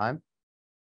back in time.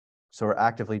 So we're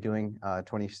actively doing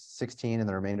 2016 and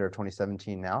the remainder of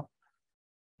 2017 now.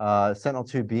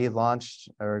 Sentinel-2B launched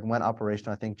or went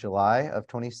operational, I think, July of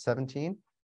 2017.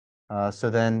 So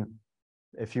then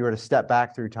if you were to step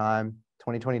back through time,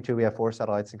 2022, we have 4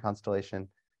 satellites in constellation.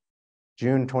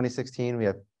 June 2016, we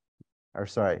have, or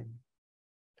sorry,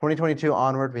 2022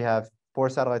 onward, we have 4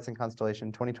 satellites in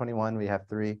constellation. 2021, we have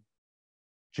 3.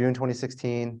 June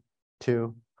 2016,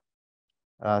 2.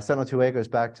 Sentinel-2A goes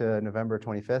back to November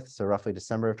 25th, so roughly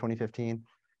December of 2015.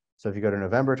 So if you go to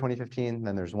November 2015,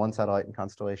 then there's 1 satellite in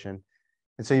constellation.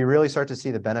 And so you really start to see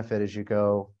the benefit as you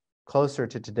go closer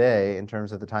to today in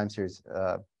terms of the time series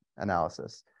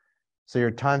analysis. So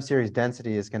your time series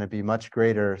density is going to be much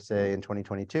greater, say, in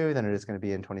 2022 than it is going to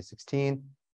be in 2016.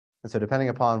 And so depending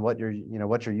upon what your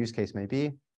use case may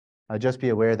be, just be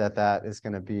aware that that is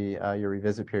going to be, your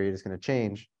revisit period is going to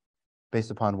change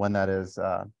based upon when that is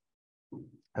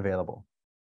available.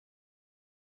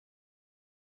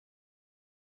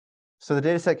 So the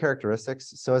dataset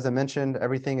characteristics. So as I mentioned,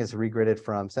 everything is regridded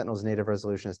from Sentinel's native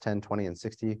resolution is 10, 20, and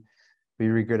 60. We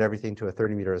regrid everything to a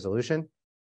 30-meter resolution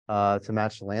to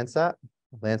match the Landsat.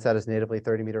 Landsat is natively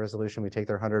 30-meter resolution. We take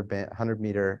their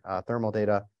 100-meter thermal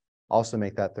data, also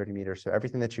make that 30 meters. So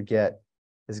everything that you get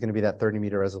is going to be that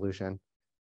 30-meter resolution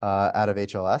out of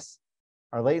HLS.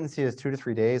 Our latency is 2 to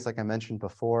 3 days, like I mentioned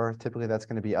before. Typically, that's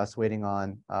going to be us waiting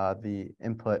on the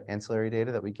input ancillary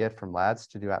data that we get from LADs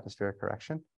to do atmospheric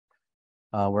correction.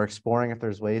 We're exploring if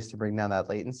there's ways to bring down that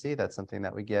latency. That's something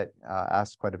that we get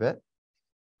asked quite a bit.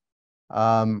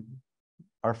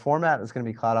 Our format is going to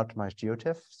be cloud optimized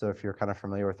GeoTIFF. So if you're kind of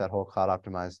familiar with that whole cloud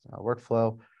optimized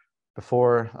workflow,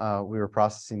 before we were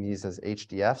processing these as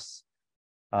HDFs.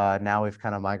 Now we've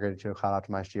kind of migrated to a cloud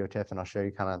optimized GeoTIFF, and I'll show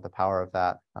you kind of the power of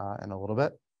that in a little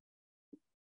bit.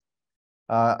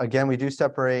 Again, we do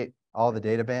separate all the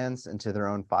data bands into their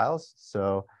own files.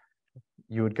 So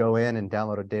you would go in and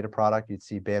download a data product. You'd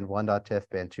see band 1.tiff,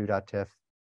 band 2.tiff.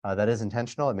 That is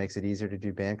intentional. It makes it easier to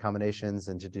do band combinations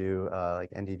and to do like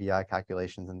NDVI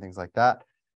calculations and things like that.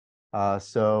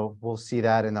 So we'll see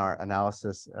that in our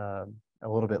analysis a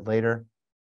little bit later.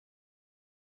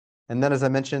 And then, as I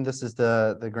mentioned, this is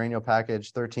the granule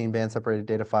package, 13 band separated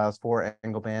data files, 4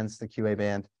 angle bands, the QA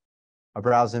band, a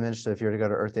browse image. So if you were to go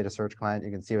to Earth Data Search Client,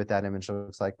 you can see what that image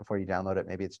looks like before you download it.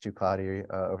 Maybe it's too cloudy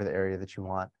over the area that you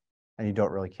want, and you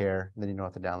don't really care. Then you know how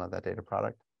to download that data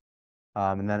product.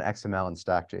 And then XML and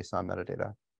stack JSON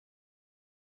metadata.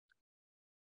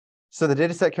 So the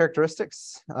dataset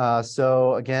characteristics.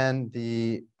 So again,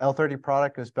 the L30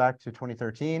 product goes back to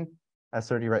 2013.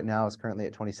 S30 right now is currently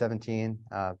at 2017.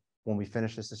 When we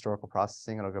finish this historical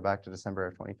processing, it'll go back to December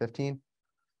of 2015.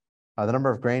 The number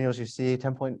of granules you see,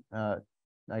 10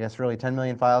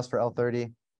 million files for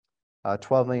L30,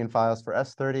 12 million files for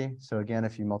S30. So again,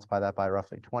 if you multiply that by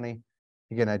roughly 20,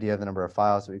 you get an idea of the number of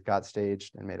files that we've got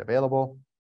staged and made available.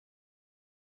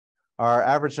 Our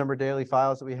average number of daily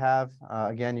files that we have,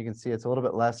 again, you can see it's a little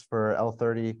bit less for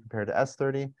L30 compared to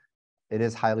S30. It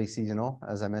is highly seasonal,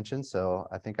 as I mentioned. So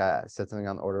I think I said something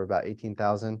on the order of about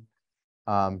 18,000.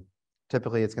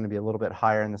 Typically, it's going to be a little bit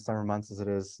higher in the summer months than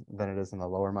it is in the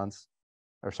lower months,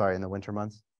 or sorry, in the winter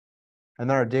months. And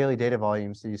then our daily data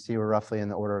volume. So you see we're roughly in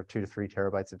the order of 2 to 3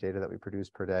 terabytes of data that we produce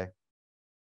per day.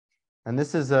 And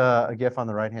this is a GIF on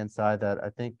the right-hand side that I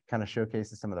think kind of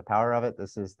showcases some of the power of it.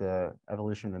 This is the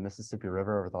evolution of the Mississippi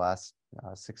River over the last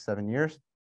 6-7 years.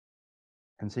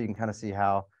 And so you can kind of see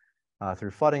how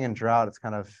through flooding and drought, it's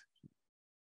kind of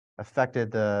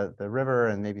affected the river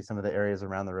and maybe some of the areas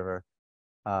around the river,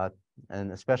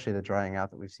 and especially the drying out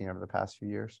that we've seen over the past few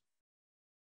years.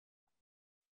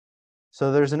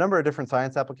 So there's a number of different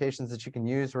science applications that you can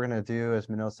use. We're going to do, as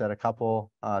Manil said, a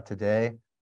couple today,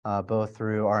 both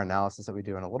through our analysis that we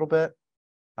do in a little bit,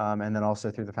 and then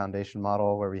also through the foundation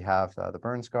model where we have the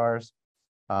burn scars,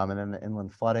 and then the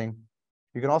inland flooding.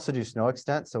 You can also do snow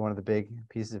extent. So one of the big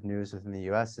pieces of news within the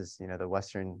US is, the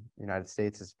Western United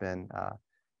States has been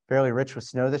fairly rich with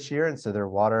snow this year. And so their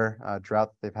water drought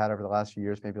that they've had over the last few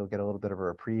years, maybe we'll get a little bit of a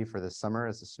reprieve for this summer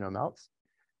as the snow melts.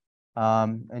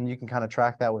 And you can kind of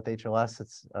track that with HLS.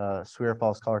 It's Swear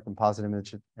Falls color composite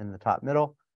image in the top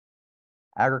middle.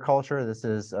 Agriculture, this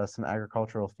is some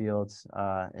agricultural fields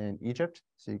in Egypt.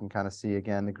 So you can kind of see,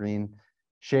 again, the green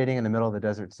shading in the middle of the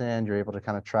desert sand. You're able to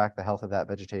kind of track the health of that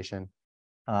vegetation.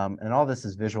 And all this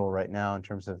is visual right now in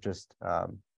terms of just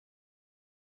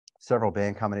several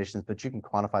band combinations, but you can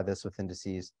quantify this with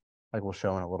indices like we'll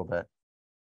show in a little bit.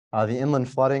 The inland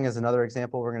flooding is another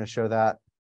example. We're going to show that.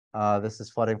 This is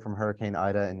flooding from Hurricane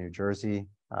Ida in New Jersey,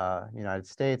 United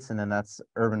States, and then that's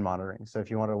urban monitoring. So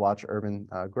if you want to watch urban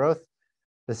growth,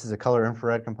 this is a color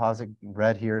infrared composite.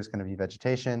 Red here is going to be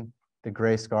vegetation. The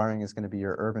gray scarring is going to be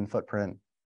your urban footprint,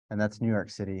 and that's New York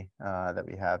City that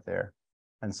we have there.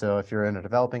 And so if you're in a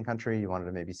developing country, you wanted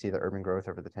to maybe see the urban growth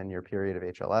over the 10-year period of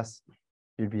HLS,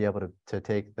 you'd be able to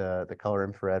take the color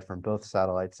infrared from both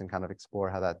satellites and kind of explore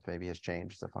how that maybe has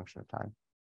changed as a function of time.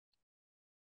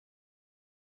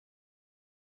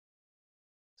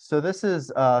 So this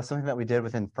is something that we did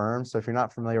within FIRMS. So if you're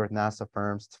not familiar with NASA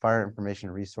FIRMS, it's Fire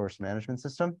Information Resource Management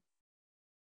System.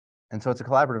 And so it's a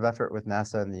collaborative effort with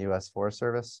NASA and the US Forest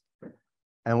Service.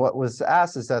 And what was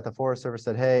asked is that the Forest Service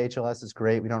said, hey, HLS is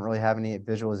great. We don't really have any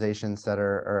visualizations that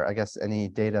are, or I guess any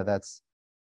data that's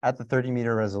at the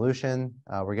 30-meter resolution.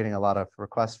 We're getting a lot of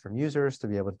requests from users to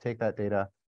be able to take that data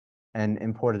and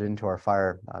import it into our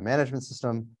fire management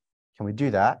system. Can we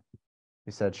do that?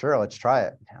 We said, sure, let's try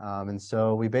it. And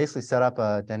so we basically set up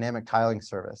a dynamic tiling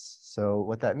service. So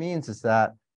what that means is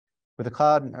that with the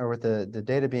cloud, or with the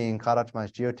data being cloud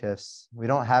optimized GeoTIFFs, we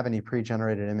don't have any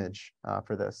pre-generated image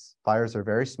for this. Fires are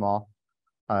very small,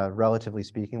 relatively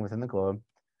speaking, within the globe.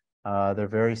 They're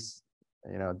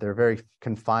very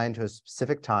confined to a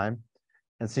specific time.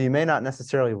 And so you may not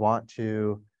necessarily want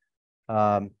to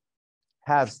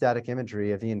have static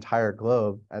imagery of the entire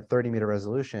globe at 30-meter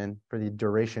resolution for the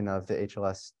duration of the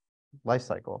HLS life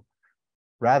cycle.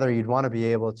 Rather, you'd want to be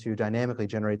able to dynamically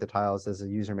generate the tiles as a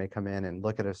user may come in and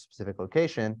look at a specific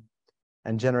location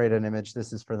and generate an image.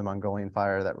 This is for the Mongolian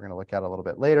fire that we're going to look at a little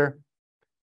bit later.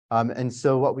 And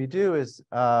so what we do is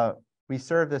we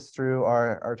serve this through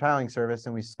our tiling service,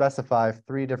 and we specify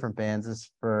 3 different bands. This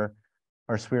is for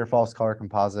our SWIR false color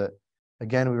composite.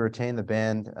 Again, we retain the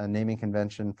band naming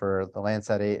convention for the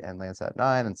Landsat 8 and Landsat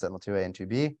 9 and Sentinel-2A and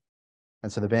 2B.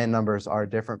 And so the band numbers are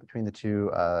different between the 2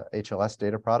 HLS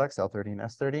data products, L30 and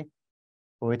S30.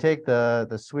 But we take the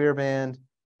SWIR band,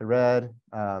 the red,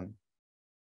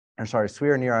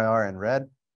 SWIR near IR and red.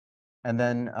 And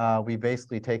then we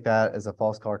basically take that as a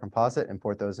false color composite,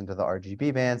 import those into the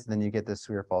RGB bands, and then you get this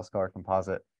SWIR false color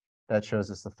composite that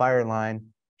shows us the fire line,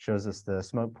 shows us the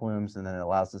smoke plumes, and then it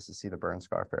allows us to see the burn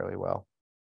scar fairly well.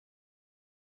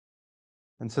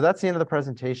 And so that's the end of the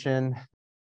presentation.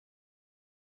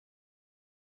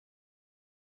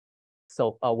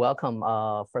 So welcome.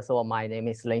 First of all, my name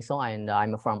is Linsong, and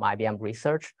I'm from IBM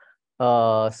Research.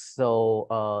 I'm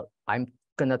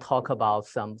going to talk about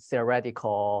some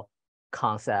theoretical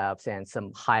concepts and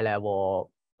some high-level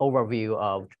overview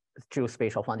of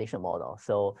geospatial foundation model.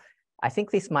 So I think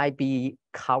this might be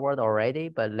covered already,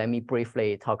 but let me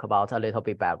briefly talk about a little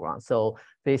bit background. So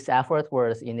this effort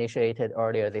was initiated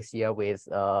earlier this year with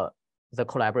the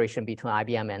collaboration between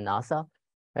IBM and NASA.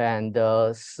 And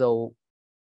so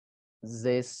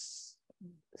this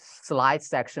slide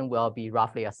section will be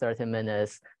roughly a 30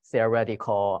 minutes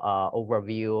theoretical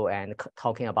overview and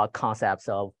talking about concepts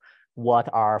of what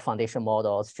are foundation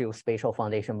models, geospatial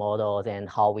foundation models, and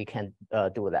how we can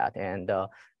do that. And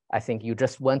I think you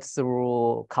just went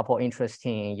through a couple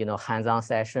interesting, hands-on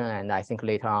session, and I think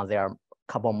later on there are a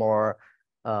couple more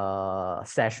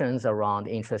sessions around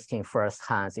interesting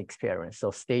first-hand experience. So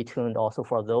stay tuned also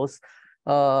for those.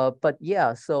 But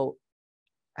yeah, so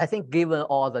I think given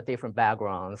all the different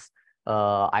backgrounds,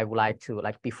 I would like to,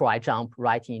 before I jump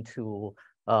right into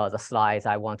the slides,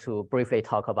 I want to briefly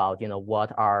talk about,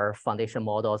 what are foundation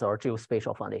models or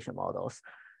geospatial foundation models.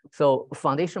 So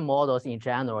foundation models in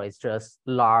general is just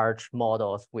large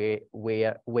models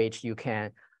which you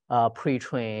can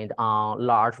pre-train on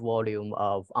large volume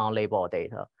of unlabeled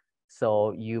data.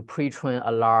 So you pre-train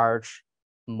a large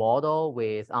model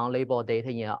with unlabeled data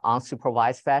in an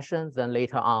unsupervised fashion, then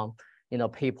later on,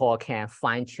 people can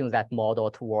fine-tune that model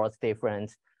towards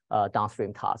different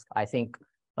downstream tasks. I think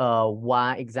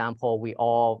one example we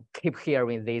all keep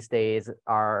hearing these days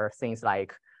are things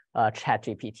like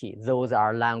ChatGPT. Those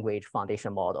are language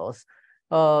foundation models.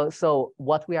 So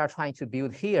what we are trying to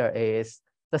build here is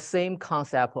the same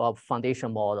concept of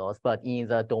foundation models, but in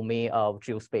the domain of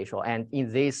geospatial. And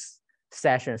in this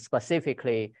session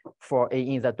specifically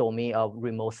in the domain of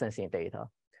remote sensing data.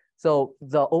 So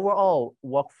the overall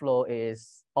workflow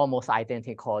is almost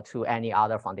identical to any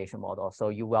other foundation model. So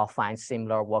you will find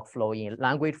similar workflow in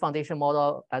language foundation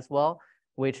model as well,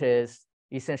 which is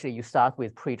essentially you start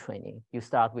with pre-training. You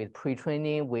start with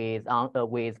pre-training with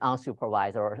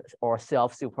unsupervised or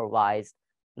self-supervised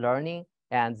learning.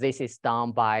 And this is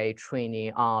done by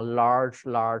training on large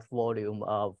volume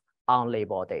of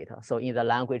unlabeled data. So in the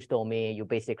language domain, you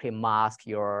basically mask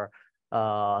your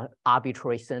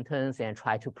arbitrary sentence and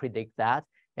try to predict that.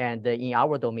 And in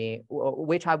our domain,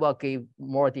 which I will give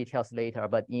more details later,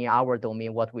 but in our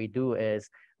domain, what we do is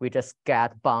we just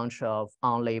get a bunch of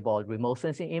unlabeled remote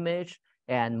sensing image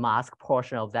and mask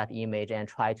portion of that image and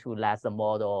try to let the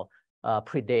model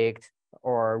predict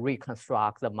or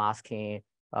reconstruct the masking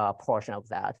portion of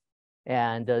that.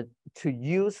 And to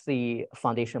use the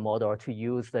foundation model, or to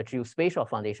use the geospatial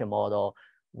foundation model,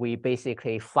 we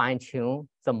basically fine-tune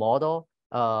the model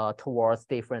towards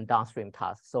different downstream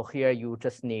tasks. So here you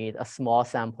just need a small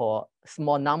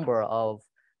number of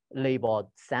labeled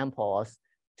samples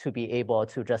to be able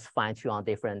to just fine-tune on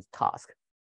different tasks.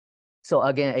 So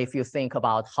again, if you think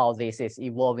about how this is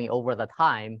evolving over the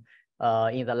time,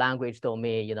 in the language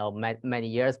domain, many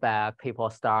years back, people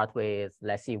start with,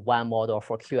 let's see, one model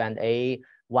for Q&A,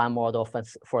 one model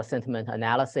for sentiment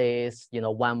analysis,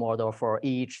 one model for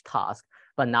each task.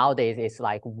 But nowadays, it's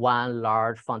like one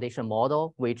large foundation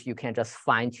model, which you can just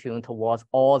fine tune towards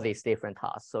all these different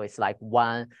tasks. So it's like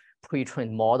one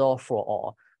pre-trained model for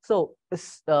all. So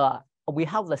we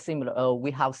have the similar,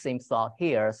 we have same thought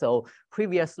here. So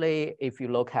previously, if you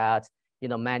look at,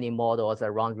 many models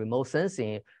around remote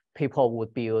sensing, people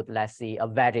would build, let's see, a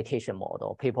vegetation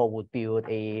model. People would build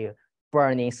a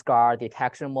burning scar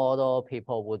detection model.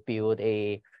 People would build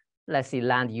a, let's see,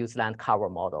 land use, land cover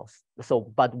models.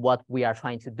 So, but what we are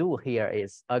trying to do here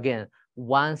is, again,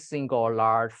 one single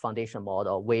large foundation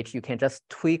model, which you can just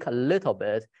tweak a little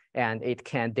bit, and it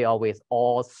can deal with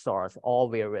all sorts, all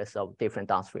various of different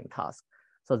downstream tasks.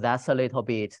 So that's a little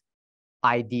bit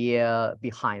idea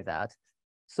behind that.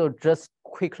 So just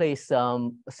quickly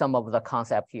some of the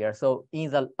concept here. So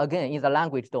in the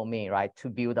language domain, right, to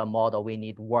build a model, we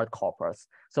need word corpus.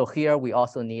 So here we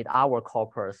also need our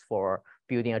corpus for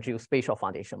building a geospatial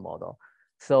foundation model.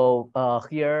 So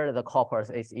here the corpus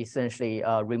is essentially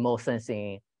remote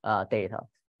sensing data.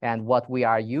 And what we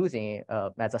are using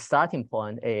as a starting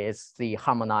point is the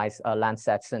harmonized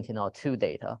Landsat Sentinel-2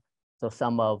 data. So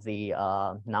some of the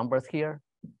numbers here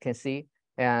you can see.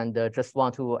 And just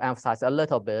want to emphasize a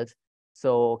little bit.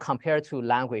 So compared to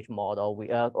language model,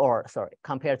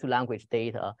 compared to language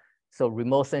data, so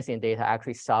remote sensing data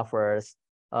actually suffers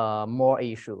more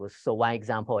issues. So one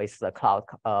example is the cloud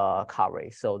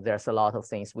coverage. So there's a lot of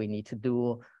things we need to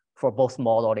do for both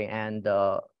modeling and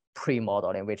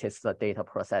pre-modeling, which is the data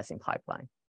processing pipeline.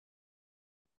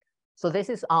 So this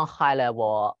is on high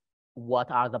level, what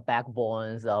are the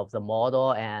backbones of the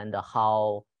model and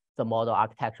how the model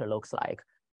architecture looks like.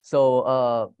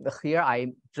 So here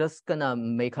I'm just gonna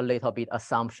make a little bit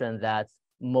assumption that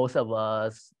most of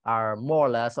us are more or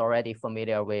less already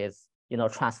familiar with,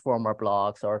 transformer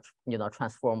blocks or,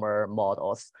 transformer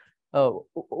models,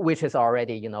 which is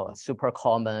already, super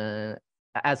common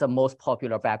as a most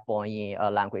popular backbone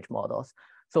in language models.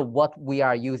 So what we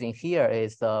are using here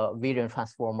is the vision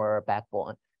transformer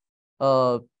backbone.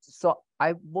 So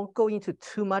I won't go into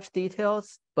too much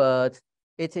details, but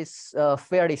it is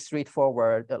fairly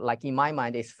straightforward. Like in my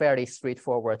mind, it's fairly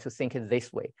straightforward to think it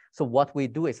this way. So what we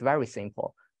do is very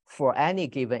simple. For any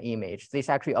given image, this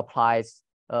actually applies.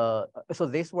 So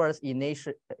this was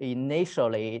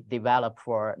initially developed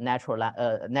for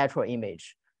natural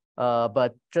image.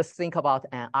 But just think about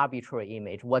an arbitrary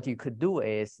image. What you could do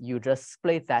is you just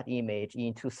split that image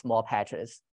into small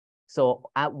patches. So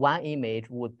one image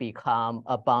would become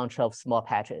a bunch of small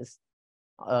patches.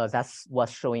 That's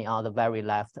what's showing on the very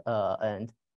left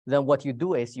end. Then what you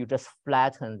do is you just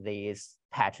flatten these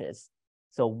patches.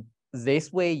 So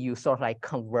this way you sort of like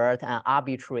convert an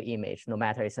arbitrary image, no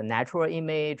matter it's a natural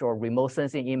image or remote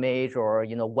sensing image or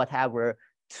whatever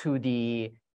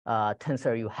 2D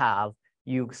tensor you have,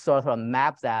 you sort of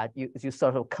map that, you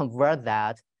sort of convert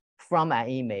that from an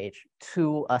image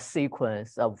to a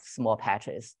sequence of small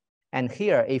patches. And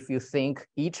here, if you think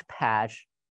each patch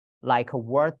like a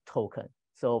word token,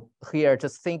 so here,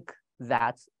 just think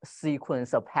that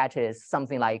sequence of patches,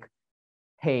 something like,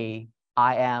 hey,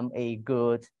 I am a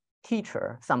good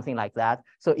teacher, something like that.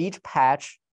 So each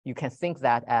patch, you can think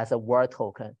that as a word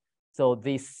token. So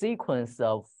this sequence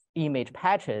of image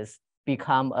patches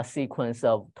become a sequence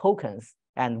of tokens.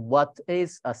 And what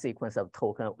is a sequence of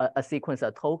token? A sequence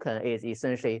of token is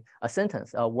essentially a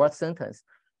sentence, a word sentence.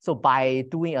 So by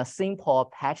doing a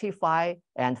simple patchify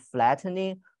and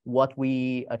flattening, what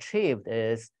we achieved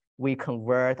is we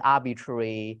convert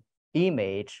arbitrary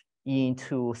image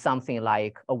into something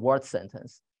like a word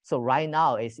sentence. So right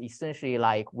now it's essentially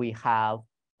like we have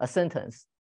a sentence.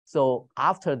 So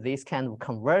after this kind of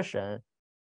conversion,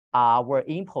 our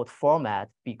input format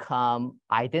become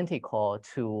identical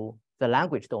to the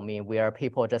language domain where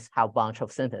people just have a bunch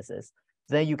of sentences.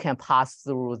 Then you can pass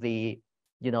through the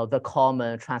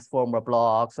common transformer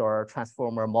blocks or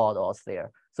transformer models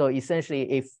there. So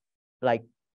essentially, if like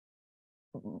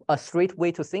a straight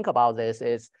way to think about this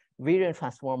is vision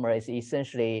transformer is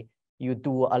essentially you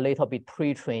do a little bit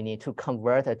pre-training to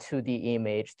convert a 2D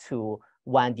image to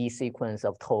 1D sequence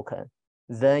of token.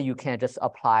 Then you can just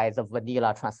apply the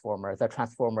vanilla transformer, the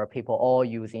transformer people all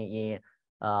using in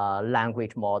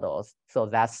language models. So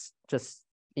that's just,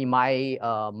 in my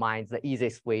mind, the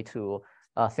easiest way to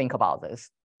think about this.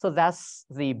 So that's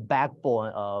the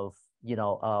backbone of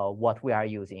what we are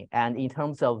using. And in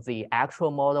terms of the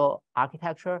actual model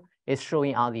architecture, it's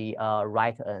showing on the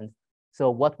right end. So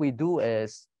what we do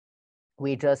is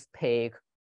we just pick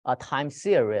a time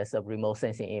series of remote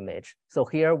sensing image. So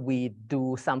here we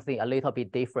do something a little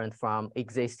bit different from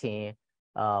existing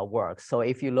works. So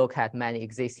if you look at many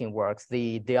existing works,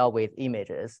 they deal with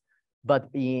images, but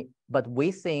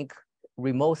we think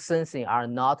remote sensing are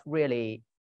not really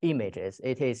images.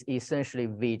 It is essentially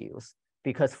videos,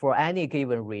 because for any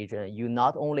given region, you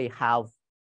not only have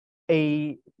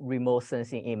a remote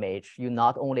sensing image, you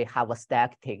not only have a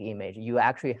static image, you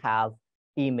actually have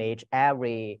image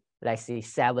every, let's say,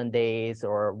 7 days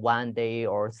or 1 day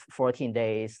or 14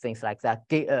 days, things like that,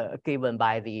 given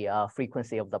by the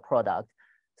frequency of the product.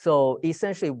 So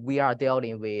essentially, we are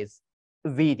dealing with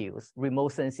videos,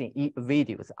 remote sensing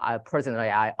videos. Personally,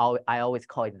 I always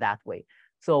call it that way.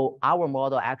 So our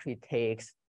model actually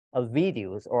takes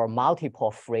videos or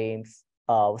multiple frames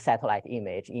of satellite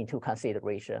image into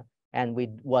consideration. And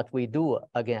what we do,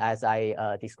 again, as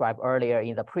I described earlier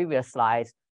in the previous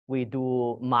slides, we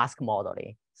do mask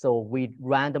modeling. So we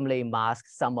randomly mask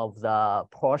some of the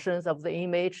portions of the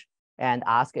image and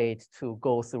ask it to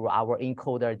go through our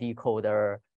encoder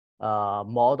decoder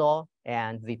model.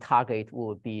 And the target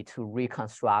would be to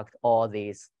reconstruct all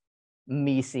these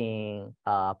missing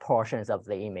portions of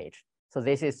the image. So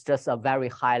this is just a very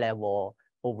high level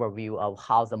overview of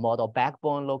how the model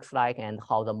backbone looks like and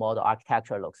how the model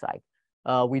architecture looks like.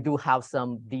 We do have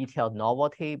some detailed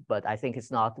novelty, but I think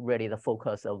it's not really the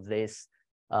focus of this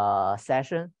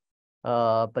session.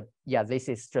 But yeah, this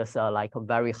is just like a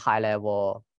very high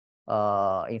level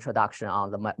introduction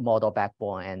on the model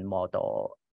backbone and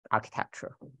model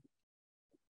architecture.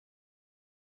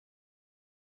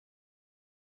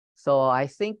 So I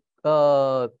think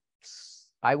I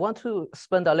want to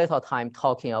spend a little time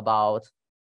talking about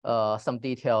some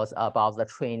details about the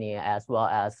training as well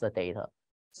as the data.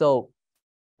 So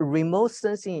remote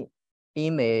sensing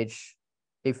image,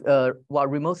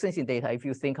 remote sensing data, if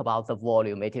you think about the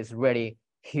volume, it is really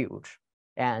huge.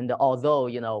 And although,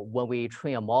 when we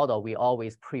train a model, we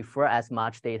always prefer as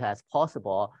much data as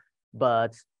possible,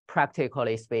 but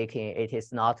practically speaking, it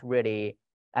is not really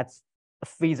as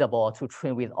feasible to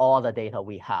train with all the data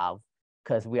we have,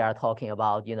 because we are talking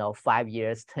about, 5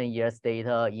 years, 10 years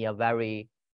data in a very,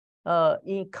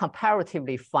 in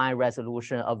comparatively fine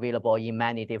resolution available in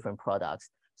many different products.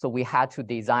 So we had to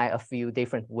design a few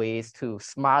different ways to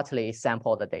smartly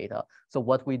sample the data. So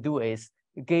what we do is,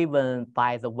 given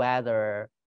by the weather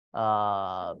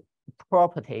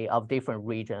property of different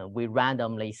regions, we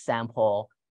randomly sample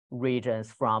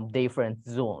regions from different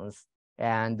zones.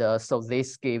 And so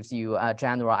this gives you a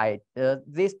general idea.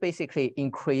 This basically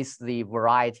increases the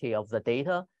variety of the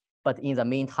data, but in the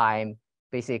meantime,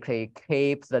 basically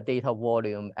keep the data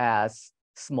volume as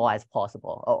small as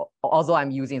possible. Although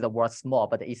I'm using the word small,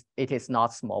 but it is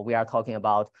not small. We are talking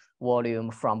about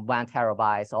volume from 1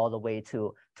 terabytes all the way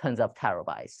to tens of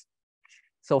terabytes.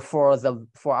 So for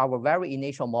our very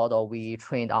initial model, we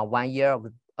trained on 1 year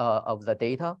of the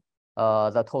data.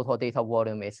 The total data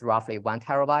volume is roughly 1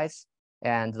 terabytes.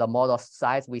 And the model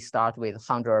size, we start with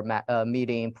 100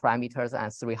 million parameters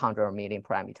and 300 million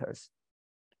parameters.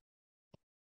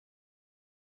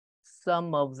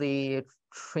 Some of the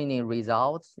training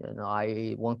results,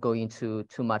 I won't go into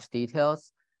too much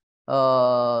details.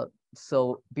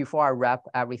 So before I wrap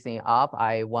everything up,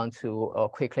 I want to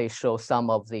quickly show some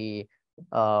of the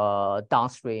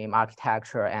downstream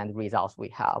architecture and results we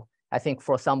have. I think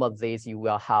for some of these, you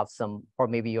will have some, or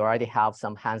maybe you already have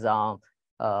some hands-on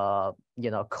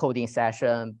coding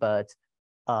session, but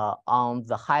on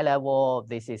the high level,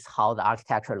 this is how the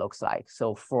architecture looks like.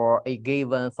 So for a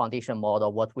given foundation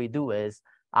model, what we do is,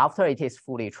 after it is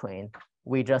fully trained,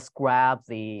 we just grab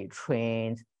the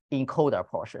trained encoder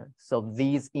portion. So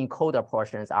these encoder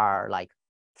portions are like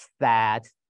fat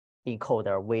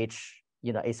encoder, which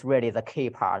is really the key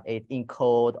part. It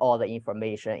encodes all the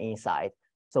information inside.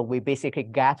 So we basically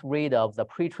get rid of the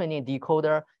pre-training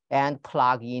decoder and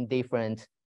plug in different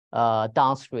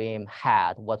downstream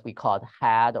head, what we call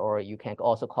head, or you can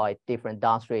also call it different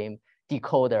downstream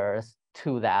decoders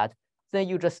to that. Then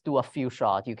you just do a few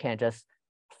shots. You can just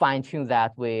fine tune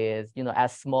that with,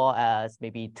 as small as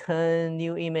maybe 10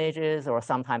 new images, or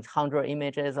sometimes 100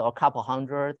 images, or a couple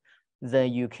hundred.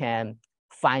 Then you can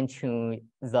fine tune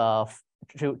the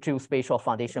geospatial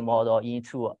foundation model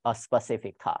into a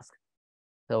specific task.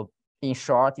 So in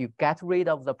short, you get rid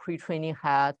of the pre-training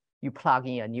head, you plug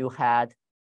in a new head,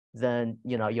 then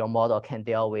your model can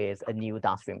deal with a new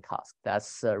downstream task.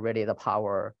 That's really the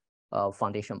power of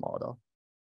foundation model.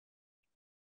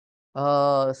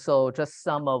 So just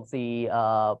some of the,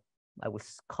 I would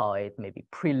call it maybe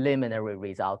preliminary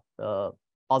result.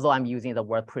 Although I'm using the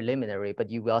word preliminary, but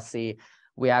you will see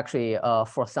we actually,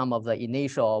 for some of the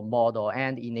initial model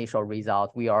and initial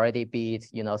result, we already beat,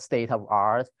 state of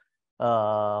art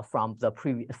from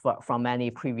many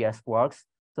previous works.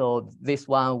 So this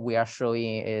one we are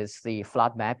showing is the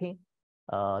flood mapping.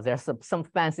 There's some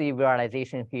fancy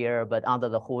visualization here, but under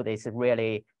the hood, it's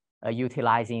really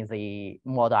utilizing the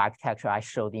model architecture I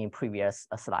showed in previous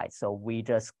slides. So we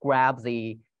just grab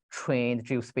the trained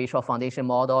geospatial foundation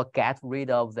model, get rid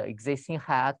of the existing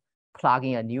head, plug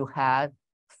in a new head,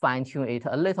 fine tune it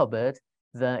a little bit,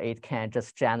 then it can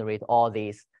just generate all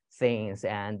these things,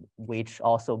 and which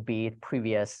also beat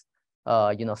previous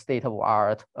state of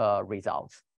art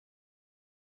results.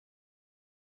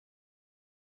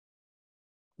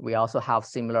 We also have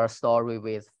similar story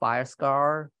with fire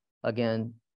scar.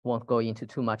 Again, won't go into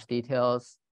too much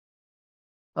details.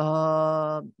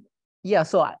 Yeah,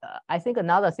 so I think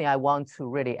another thing I want to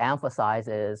really emphasize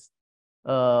is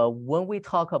When we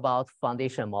talk about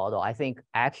foundation model, I think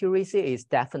accuracy is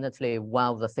definitely one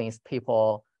of the things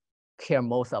people care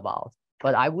most about.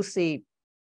 But I would say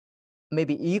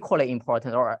maybe equally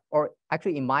important, or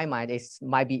actually in my mind, it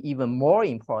might be even more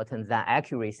important than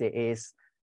accuracy is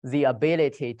the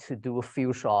ability to do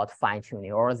few shot fine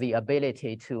tuning, or the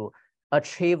ability to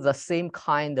achieve the same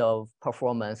kind of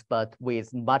performance, but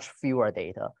with much fewer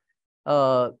data.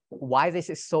 Why this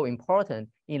is so important?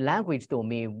 In language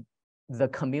domain, the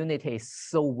community is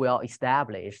so well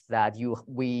established that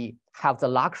we have the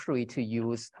luxury to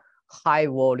use high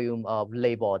volume of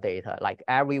label data. Like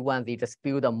everyone, they just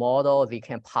build a model, they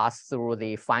can pass through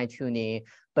the fine tuning,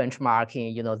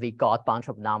 benchmarking, you know, they got a bunch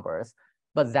of numbers.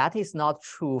 But that is not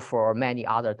true for many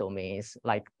other domains.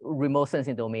 Like remote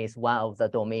sensing domain is one of the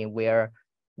domain where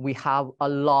we have a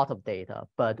lot of data,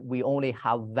 but we only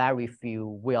have very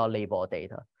few well-labeled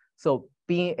data. So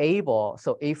being able,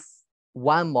 so if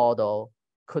one model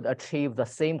could achieve the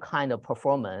same kind of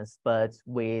performance, but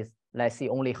with, let's say,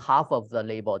 only half of the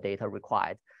label data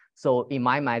required. So in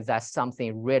my mind, that's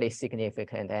something really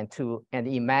significant. And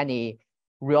in many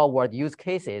real-world use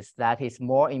cases, that is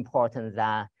more important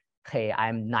than, hey,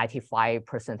 I'm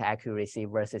 95% accuracy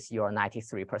versus your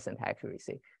 93%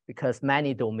 accuracy. Because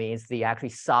many domains, they actually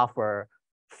suffer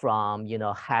from, you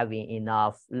know, having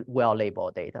enough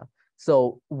well-labeled data.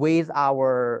 So with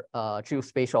our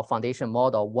geospatial foundation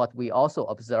model, what we also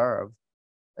observe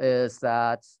is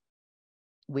that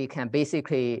we can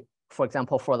basically, for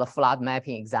example, for the flood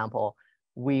mapping example,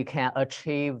 we can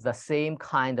achieve the same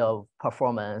kind of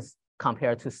performance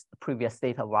compared to previous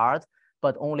state of art,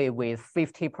 but only with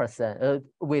 50%,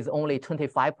 with only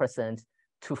 25%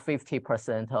 to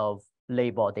 50% of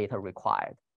label data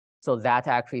required. So that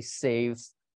actually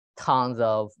saves tons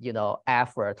of, you know,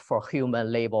 effort for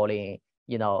human labeling,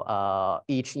 you know,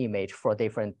 each image for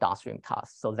different downstream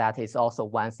tasks. So that is also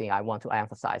one thing I want to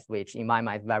emphasize, which in my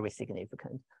mind is very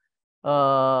significant.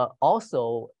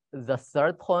 Also, the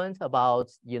third point about,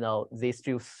 you know, this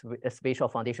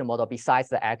geospatial foundation model, besides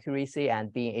the accuracy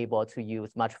and being able to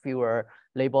use much fewer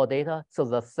label data. So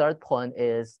the third point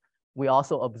is we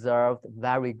also observed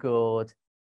very good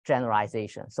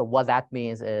generalization. So what that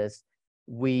means is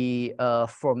we,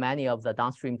 for many of the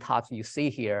downstream tasks you see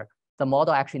here, the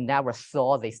model actually never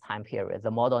saw this time period.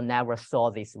 The model never saw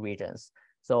these regions.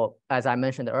 So as I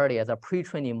mentioned earlier, the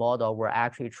pre-training model were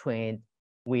actually trained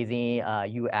within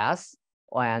US,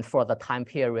 and for the time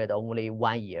period only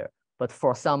 1 year. But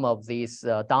for some of these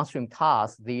downstream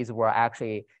tasks, these were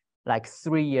actually like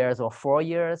 3 years or 4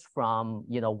 years from,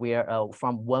 you know, where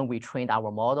from when we trained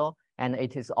our model, and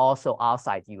it is also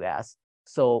outside US.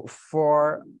 So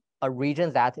for a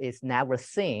region that is never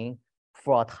seen,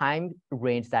 for a time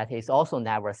range that is also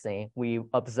never seen, we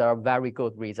observe very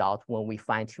good results when we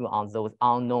fine tune on those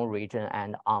unknown region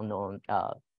and unknown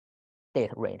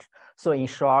data range. So in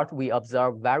short, we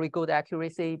observe very good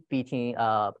accuracy beating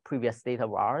previous state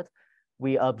of art.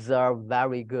 We observe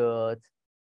very good,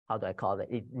 how do I call it?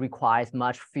 It requires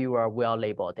much fewer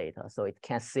well-labeled data. So it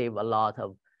can save a lot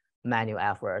of manual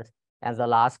effort. And the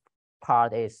last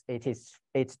part is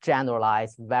it's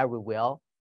generalized very well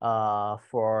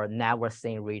for never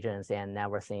seen regions and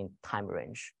never seen time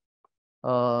range.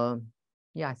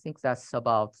 Yeah, I think that's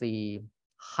about the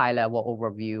high-level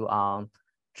overview on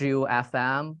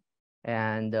GeoFM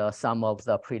and some of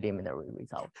the preliminary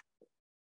results.